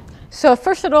 Yeah. So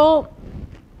first of all,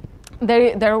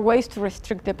 there are ways to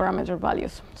restrict the parameter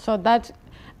values. So that,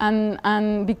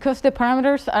 and because the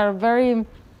parameters are very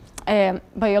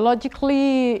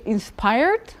biologically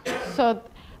inspired, so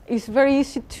it's very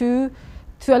easy to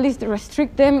at least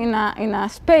restrict them in a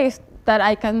space that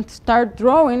I can start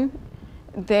drawing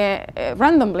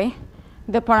randomly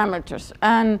the parameters.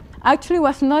 And actually, it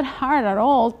was not hard at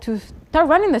all to start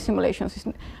running the simulations.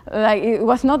 Like, it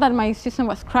was not that my system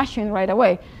was crashing right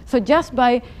away. So just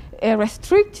by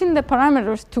restricting the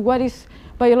parameters to what is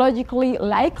biologically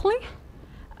likely,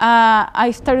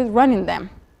 I started running them.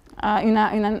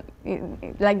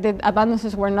 Like the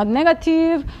abundances were not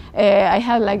negative. I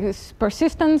had like this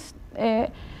persistence,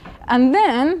 and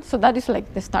then so that is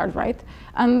like the start, right?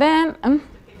 And then To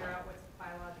figure out what's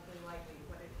biologically likely,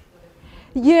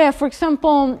 yeah, for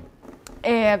example,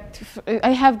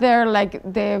 I have there like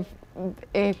the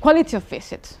quality of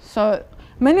visits. So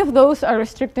many of those are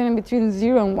restricted in between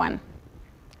 0 and 1.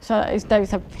 So that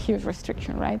is a huge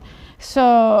restriction, right?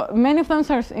 So many of them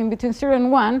are in between 0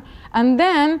 and 1. And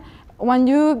then when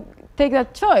you take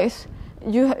that choice,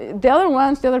 the other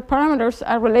ones, the other parameters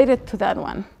are related to that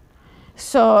one.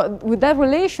 So with that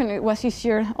relation, it was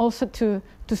easier also to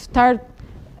start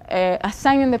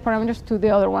assigning the parameters to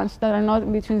the other ones that are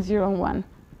not between 0 and 1.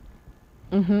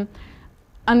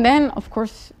 And then, of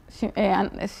course,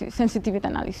 sensitivity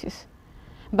analysis.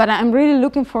 But I'm really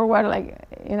looking forward, like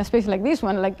in a space like this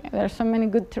one, like there are so many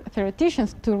good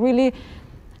theoreticians to really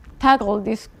tackle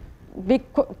this big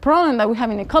problem that we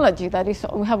have in ecology. That is,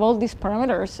 we have all these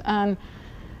parameters,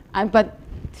 but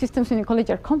systems in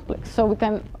ecology are complex. So we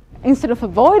can, instead of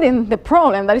avoiding the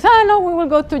problem, that is, no, we will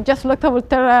go to just local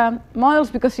Terra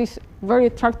models because it's very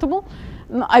tractable.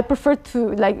 No, I prefer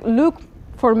to like look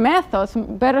for methods,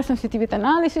 better sensitivity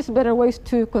analysis, better ways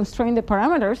to constrain the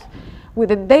parameters with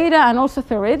the data and also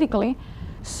theoretically,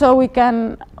 so we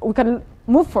can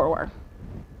move forward.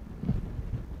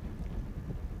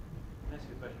 That's a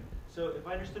good question. So if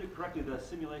I understood it correctly, the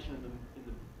simulation in the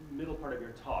middle part of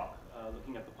your talk,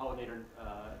 looking at the pollinator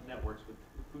networks with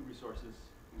food resources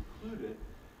included,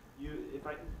 if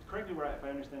I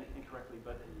understand it incorrectly,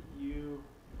 but you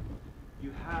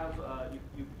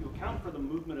account for the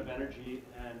movement of energy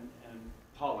and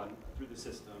pollen through the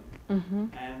system,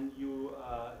 and you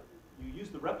use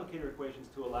the replicator equations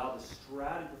to allow the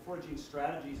foraging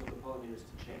strategies of the pollinators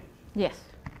to change. Yes.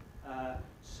 And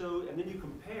then you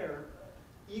compare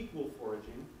equal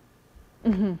foraging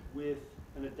with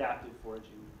an adaptive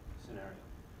foraging scenario.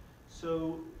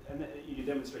 So, and then you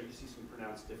demonstrate, you see some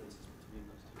pronounced differences between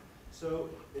those two. So,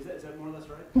 is that more or less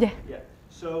right? Yeah. Yeah.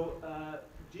 So,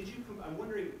 I'm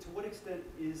wondering, to what extent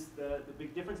is the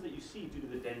big difference that you see due to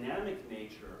the dynamic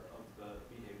nature of the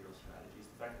behavioral strategies,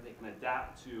 the fact that they can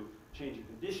adapt to changing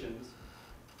conditions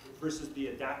versus the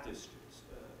adaptive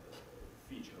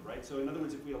feature, right? So in other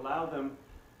words, if we allow them,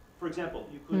 for example,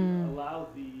 you could allow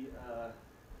the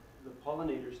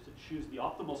pollinators to choose the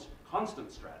optimal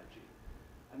constant strategy,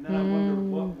 and then I wonder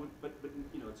what would, but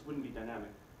you know, it wouldn't be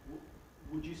dynamic.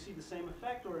 Would you see the same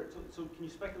effect, or so can you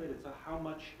speculate as to how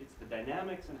much it's the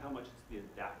dynamics and how much it's the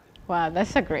adaptive? Wow,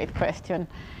 that's a great question.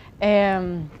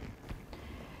 Well,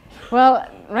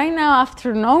 right now,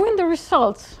 after knowing the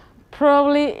results,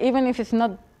 probably even if it's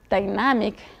not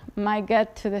dynamic, might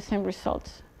get to the same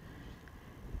results.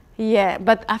 Yeah,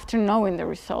 but after knowing the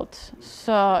results,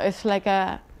 so it's like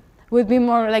would be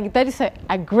more like, that is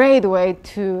a great way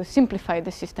to simplify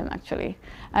the system, actually.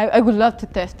 I would love to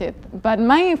test it. But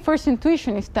my first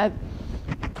intuition is that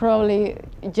probably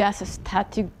just a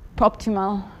static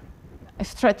optimal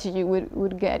strategy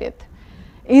would get it.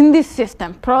 In this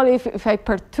system, probably if I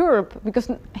perturb, because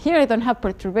here I don't have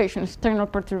perturbations, external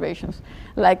perturbations.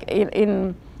 Like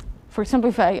for example,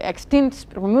 if I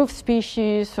remove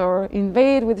species or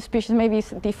invade with the species, maybe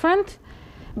it's different.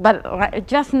 But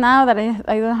just now that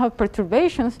I don't have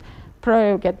perturbations,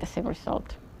 probably will get the same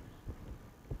result.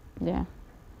 Yeah.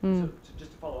 So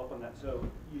just to follow up on that, so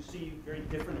you see very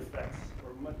different effects,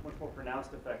 or much more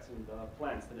pronounced effects in the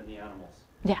plants than in the animals.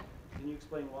 Yeah. Can you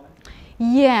explain why?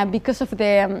 Yeah, because of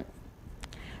the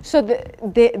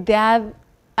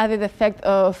added effect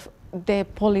of the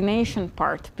pollination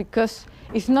part, because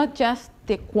it's not just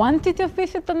the quantity of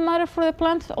visits that matter for the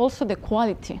plants, also the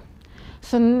quality.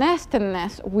 So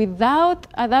nestedness without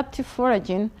adaptive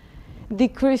foraging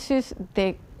decreases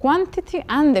the quantity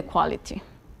and the quality,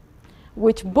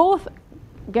 which both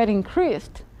get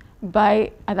increased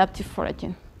by adaptive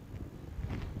foraging.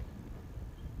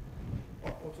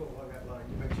 Also along that line,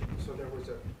 you mentioned, so there was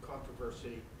a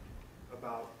controversy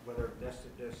about whether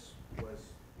nestedness was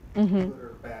good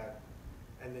or bad,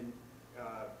 and then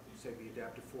you say the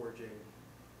adaptive foraging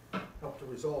helped to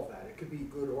resolve that. It could be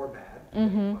good or bad,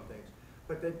 depending on things.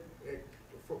 But then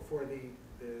for the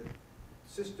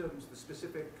systems, the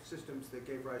specific systems that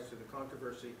gave rise to the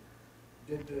controversy,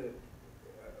 did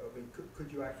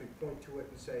could you actually point to it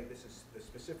and say this is the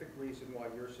specific reason why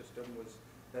your system was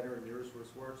better and yours was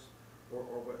worse,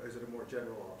 or is it a more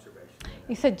general observation?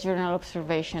 It's a general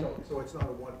observation. So it's not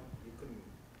a one. You couldn't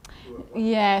do it.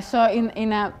 Yeah. So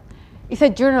it's a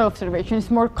general observation.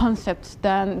 It's more concepts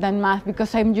than math,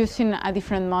 because I'm using a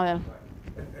different model.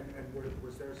 Right. And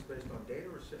was theirs based on data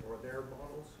or their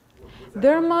models?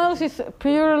 Their models is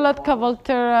pure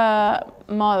Lotka-Volter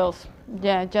models.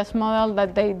 Yeah, just model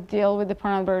that they deal with the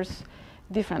parameters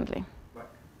differently. Right.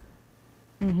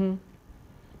 Mm-hmm.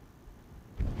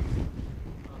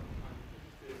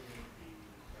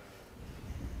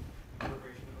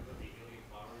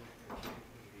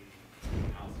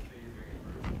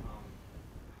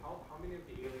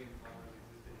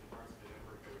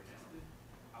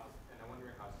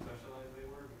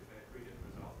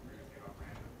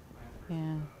 Yeah.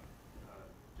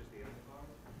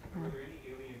 Were there any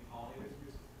alien pollinators in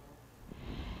your system?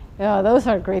 Yeah, those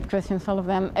are great questions, all of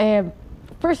them.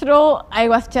 First of all, I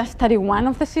was just studying one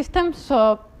of the systems,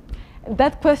 so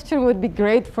that question would be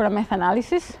great for a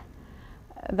meta-analysis.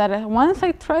 That once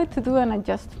I tried to do, and I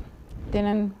just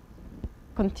didn't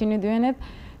continue doing it.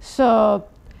 So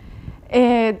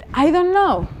I don't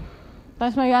know.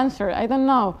 That's my answer. I don't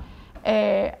know.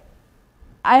 I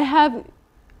have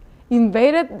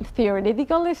invaded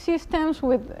theoretical systems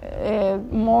with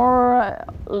more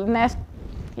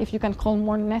if you can call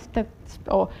more nested,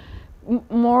 or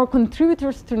more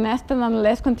contributors to nested and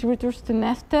less contributors to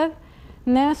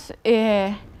nestedness.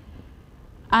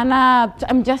 And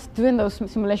I'm just doing those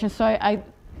simulations, so I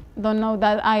don't know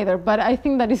that either. But I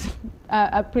think that is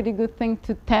a pretty good thing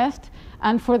to test.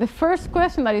 And for the first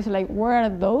question, that is like, where are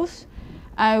those?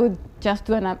 I would just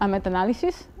do a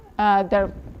meta-analysis. There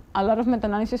are a lot of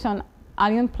meta-analysis on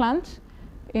alien plants,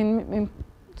 in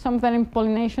some of them in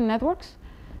pollination networks.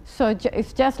 So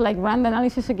it's just like run the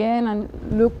analysis again and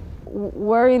look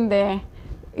where in the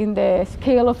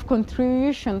scale of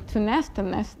contribution to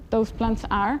nestedness those plants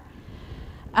are.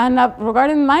 And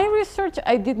regarding my research,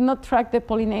 I did not track the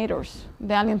pollinators,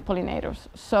 the alien pollinators.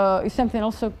 So it's something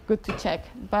also good to check.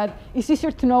 But it's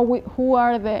easier to know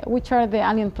which are the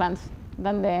alien plants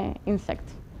than the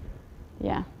insects.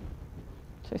 Yeah.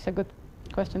 So it's a good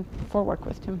question, forward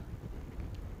question.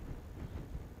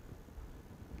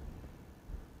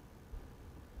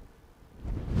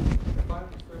 If I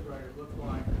understood right, it looked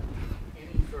like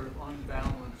any sort of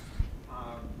unbalanced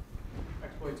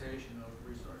exploitation of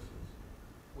resources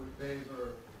would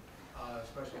favor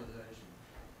specialization,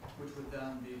 which would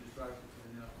then be destructive to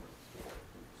the networks.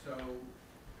 So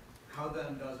how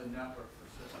then does a network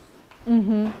persist?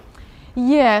 Mm-hmm.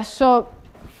 Yeah, so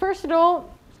first of all,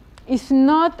 it's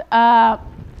not a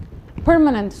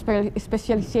permanent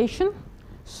specialization.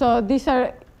 So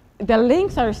the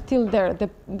links are still there.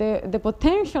 The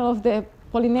potential of the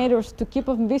pollinators to keep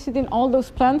on visiting all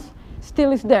those plants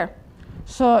still is there.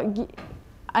 So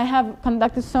I have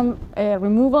conducted some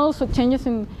removals or changes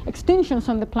in extinctions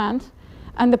on the plants,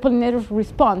 and the pollinators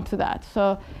respond to that.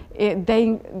 So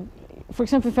for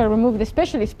example, if I remove the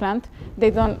specialist plant,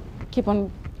 they don't keep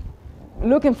on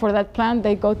looking for that plant,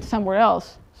 they go to somewhere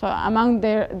else. So among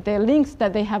the links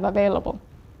that they have available.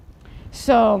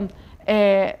 So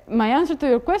my answer to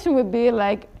your question would be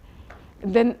like,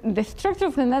 the structure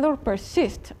of the network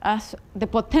persists as the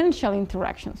potential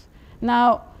interactions.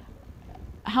 Now,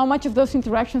 how much of those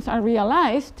interactions are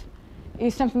realized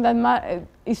is something that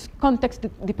is context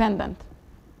dependent.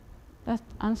 Does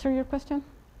that answer your question?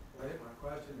 Right. My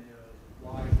question is,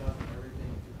 why doesn't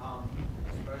everything become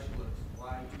specialist?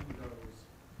 Why do those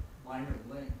minor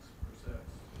links persist?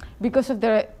 Because of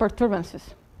the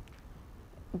perturbances.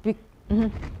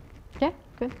 Yeah,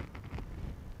 good.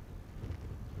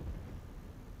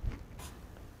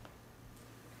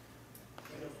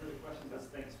 No further questions.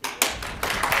 Thanks.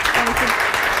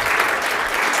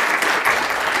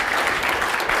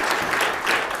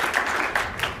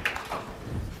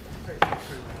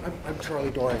 I'm Charlie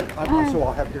Dorian. So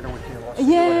I'll have dinner with you. I'll see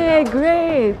you in an Yeah, hour.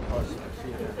 great. Awesome. See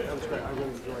you then. That was great. I really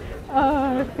enjoyed that.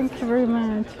 Oh, thank you very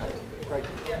much. Great.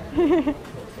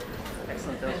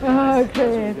 Excellent. That was Oh, That's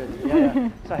really great. good. Yeah.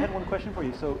 So I had one question for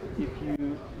you. So if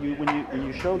when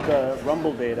you showed the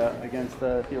rumble data against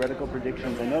the theoretical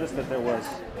predictions, I noticed that there was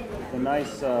a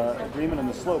nice agreement on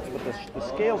the slopes, but the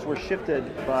scales were shifted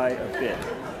by a bit.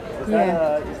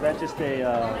 Is that just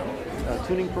a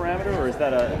tuning parameter, or is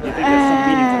that do you think there's some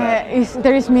meaning to that?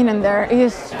 There is meaning there.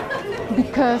 Is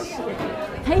because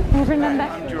hey, Fernanda.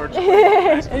 I'm George.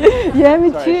 Yeah,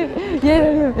 me Sorry, too.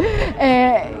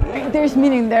 Yeah, there's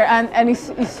meaning there, and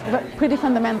it's pretty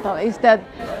fundamental. Is that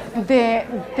the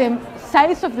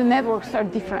size of the networks are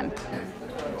different.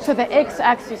 So the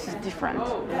x-axis is different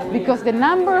because the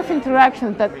number of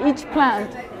interactions that each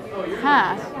plant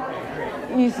has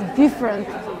is different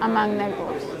among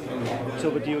networks. So,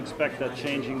 but do you expect that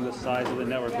changing the size of the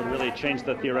network would really change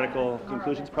the theoretical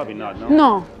conclusions? Probably not, no?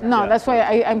 No. Yeah. That's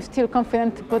why I'm still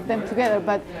confident to put them together,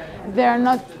 but they are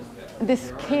not, the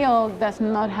scale does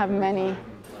not have many,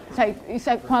 it's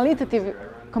a qualitative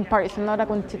comparison, not a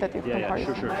quantitative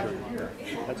comparison. Sure.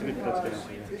 That's a good answer.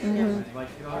 Mm-hmm. I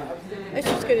was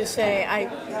just going to say,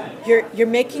 you're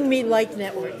making me like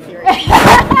network theory.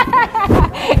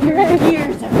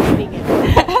 Years of reading it.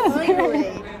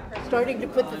 Finally, starting to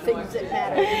put the things that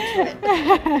matter into it.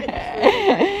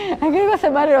 I guess it was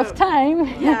a matter of time.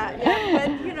 Yeah,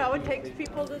 but it takes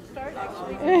people to start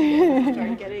actually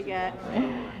start getting at.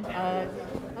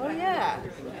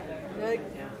 The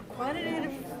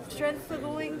quantitative strength of the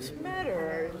wings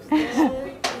matters.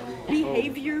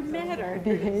 Behavior matters.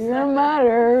 Behavior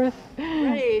matters.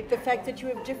 Right. The fact that you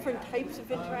have different types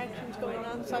of interactions going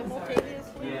on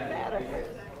simultaneously matters.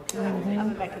 I'm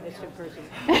a mechanistic person.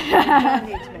 John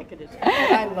needs mechanisms.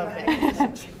 But I love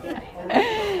mechanisms.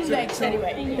 Thanks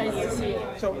anyway. Nice to see you.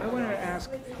 So I wanted to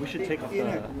ask. We should take off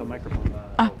the microphone.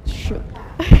 Sure.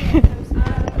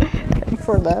 Thanks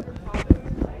for that.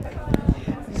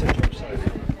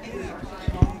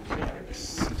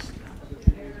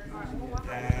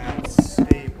 That's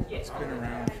stable. It's been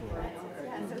around for a while.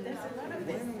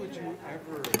 When would you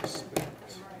ever expect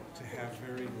to have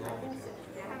very low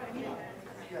adaptive?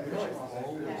 Would you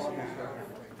always have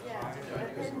high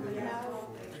adaptive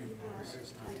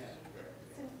systems?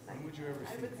 When would you ever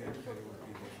think that it would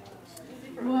be the lowest?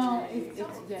 Well,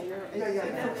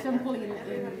 for example, in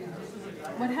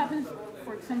what happens,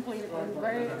 for example, in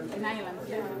islands,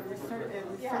 research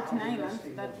in islands,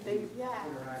 that they do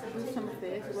some of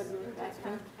this, what you're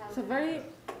asking. So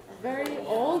very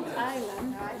old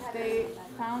islands, they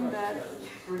found that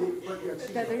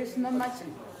there is not much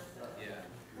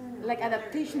like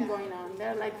adaptation going on.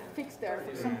 They're like fixed there.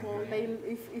 For example,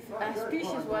 if a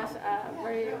species was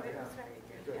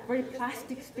very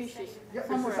plastic species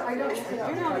somewhere else, a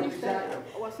journalist that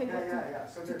was able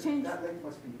to change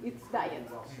its diet.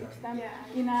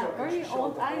 In a very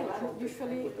old island,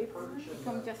 usually it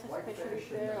becomes just a specialist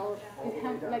there, or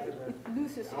it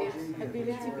loses its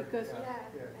ability because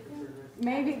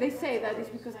maybe they say that it's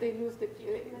because they lose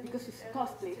because it's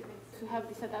costly to have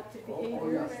this adaptive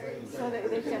behavior, so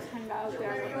they just hang out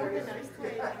there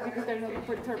because they're not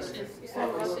perturbed.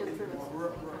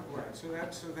 Right. So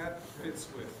that fits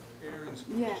with Aaron's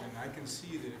question. I can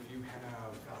see that if you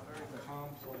have a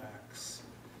complex,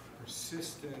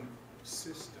 persistent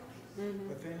system,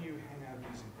 but then you have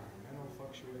these environmental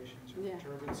fluctuations or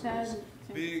disturbances,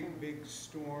 big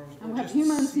storms, and we have just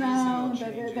humans now,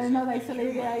 changes they're not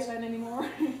isolated the island anymore.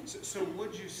 So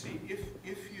would you see,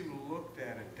 if you looked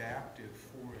at adaptive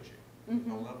foraging,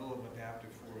 the level of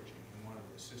adaptive foraging in one of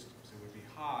the systems, it would be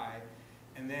high,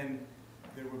 and then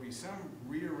there would be some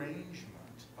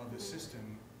rearrangement of the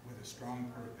system with a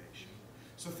strong perturbation.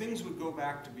 So things would go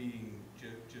back to being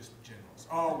just generals.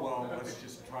 Oh, well, let's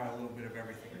just try a little bit of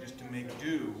everything, just to make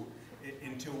do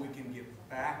until we can get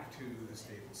back to the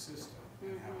stable system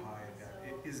and have high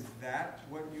adaptive. Is that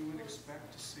what you would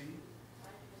expect to see?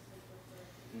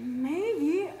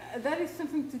 Maybe that is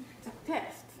something to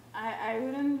test. I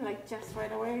wouldn't like just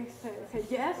right away say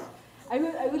yes. I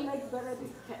would like better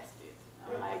to test it.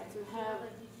 I like to have,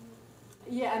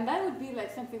 and that would be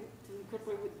like something to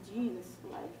incorporate with genes,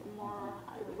 like more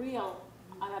real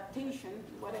adaptation.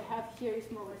 What I have here is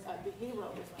more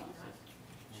behavioral responses.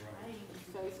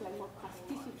 So it's like more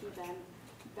plasticity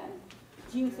than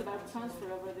genes that are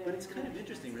transferred over there. But it's kind of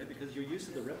interesting, right? Because you're used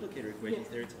to the replicator equations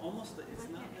there. It's almost, it's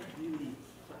not like really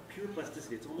pure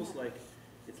plasticity. It's almost like,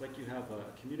 it's like you have a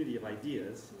community of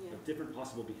ideas of different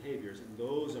possible behaviors, and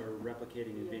those are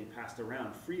replicating and being passed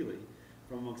around freely,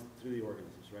 from amongst through the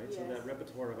organisms, right? So Yes. that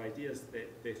repertoire of ideas,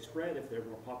 they spread if they're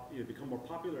become more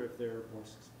popular if they're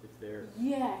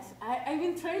Yes, I've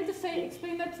been trying to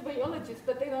explain that to biologists,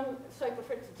 but they don't, so I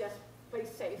prefer to just play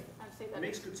safe and say that. It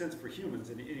makes good sense for humans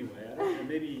anyway. I don't know,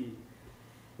 maybe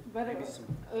some.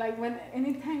 Like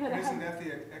anytime that I Isn't have. that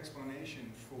the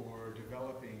explanation for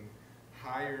developing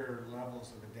higher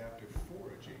levels of adaptive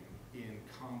foraging in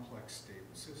complex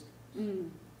stable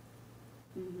systems?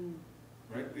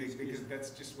 Right? Because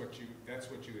that's just what you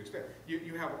expect.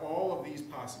 You have all of these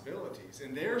possibilities,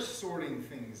 and they're sorting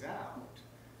things out.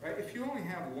 Right? If you only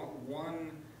have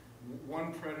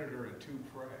one predator and two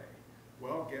prey,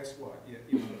 well, guess what?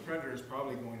 The predator is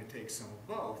probably going to take some of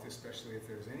both, especially if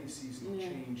there's any seasonal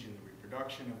change in the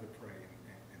reproduction of the prey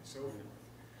and so forth.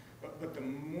 But the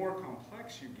more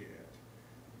complex you get,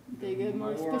 they get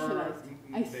more specialized.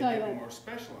 I saw that. More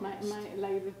specialized. I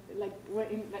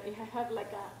had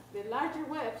like the larger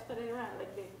webs that I ran,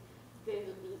 like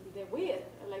the width,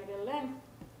 like the length,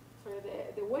 for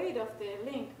the weight of the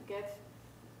link gets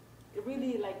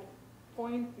really like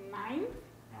 0.9,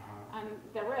 and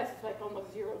the rest is like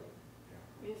almost 0.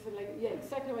 Yeah. It's like, yeah,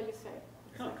 exactly what you say.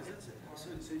 No, because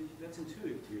that's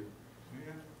intuitive to you.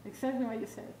 Yeah. Exactly what you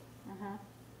say.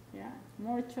 Yeah,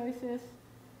 more choices.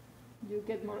 You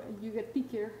get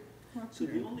pickier. So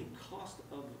the only cost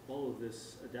of all of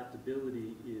this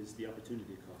adaptability is the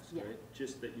opportunity cost, Yeah. right?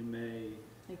 Just that you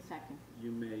Exactly.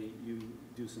 you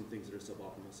do some things that are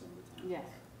suboptimal some of the time. Yes.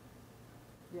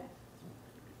 Yes.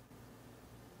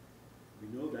 We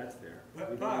know that's there. We But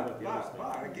don't know about the other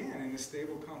stuff. again, in a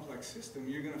stable complex system,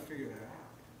 you're going to figure that out.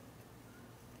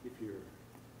 If you're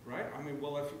Right? I mean,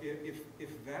 well,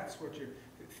 if that's what you're,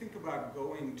 think about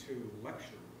going to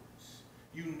lecture rooms.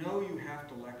 You know you have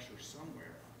to lecture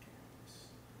somewhere on campus,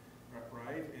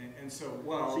 right? And so,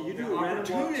 well, So you do the a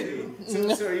random walk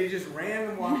opportunity, so you just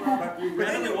random walk around, but you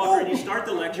randomly walk around, you start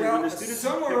the lecture, well, when the students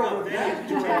somewhere pick up, over that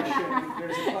then you direction,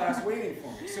 there's a class waiting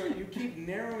for me. So you keep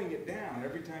narrowing it down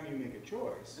every time you make a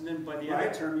choice. and then by the end Right?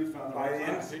 of the term, you found the By right the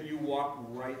end class. of it, you walk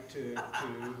right to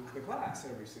the class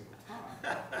every single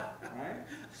time, right?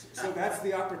 So that's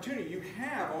the opportunity. You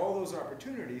have all those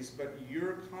opportunities, but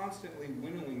you're constantly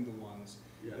winnowing the ones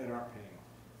Yeah. that aren't paying off.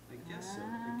 I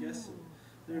guess so.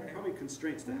 There are probably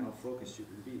constraints to how focused you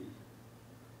can be.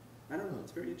 I don't know,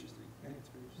 it's very interesting. I think it's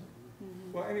very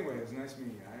interesting. Well, anyway, it was nice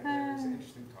meeting you. It was an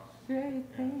interesting talk. Great,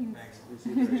 thanks. Thanks.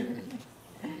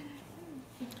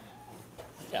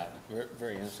 Yeah,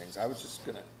 very interesting. I was just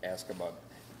going to ask about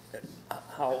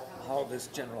how this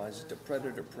generalizes to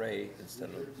predator-prey instead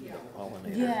of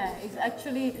pollinator. Yeah, it's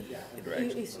actually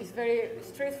Interaction. it's very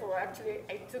straightforward. Actually,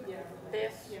 I took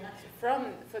this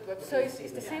from footweb. So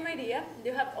it's the same idea.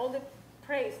 You have all the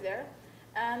prey there,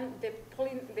 and the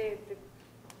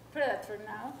predator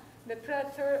now. The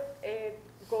predator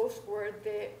goes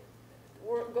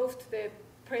goes to the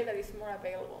prey that is more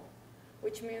available,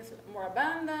 which means more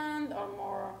abundant or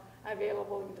more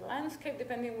available in the landscape,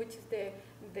 depending which is the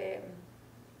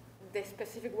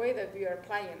specific way that we are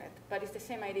applying it. But it's the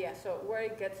same idea. So where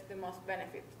it gets the most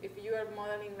benefit. If you are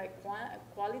modeling like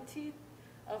quality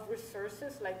of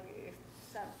resources, like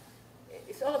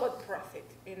it's all about profit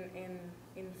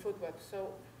in food web.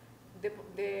 So the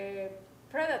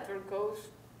predator goes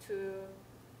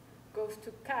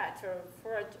to catch or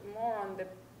forage more on the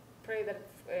prey that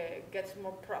gets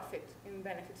more profit in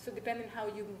benefits. So depending how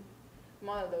you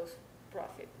model those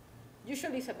profit.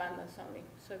 Usually it's abundance only,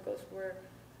 so it goes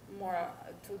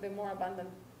to the more abundant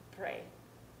prey.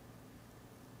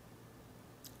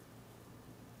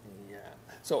 Yeah.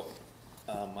 So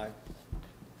I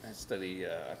study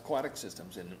aquatic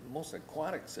systems, and most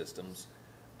aquatic systems,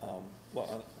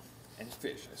 and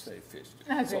fish. I study fish.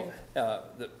 Okay. So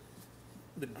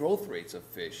the growth rates of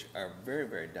fish are very,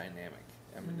 very dynamic.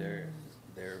 I mean,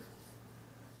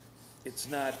 it's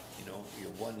not, you're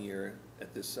 1 year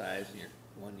at this size, and you're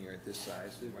 1 year at this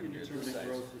size, and 1 year at this size.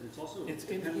 It's also It's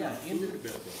dependent on food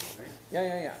availability, right?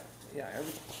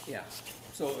 Yeah.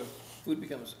 So if food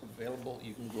becomes available,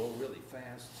 you can grow really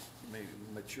fast, maybe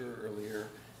mature earlier,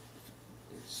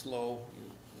 it's slow,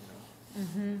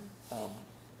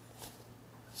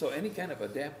 So any kind of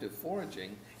adaptive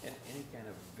foraging and any kind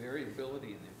of variability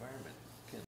in the environment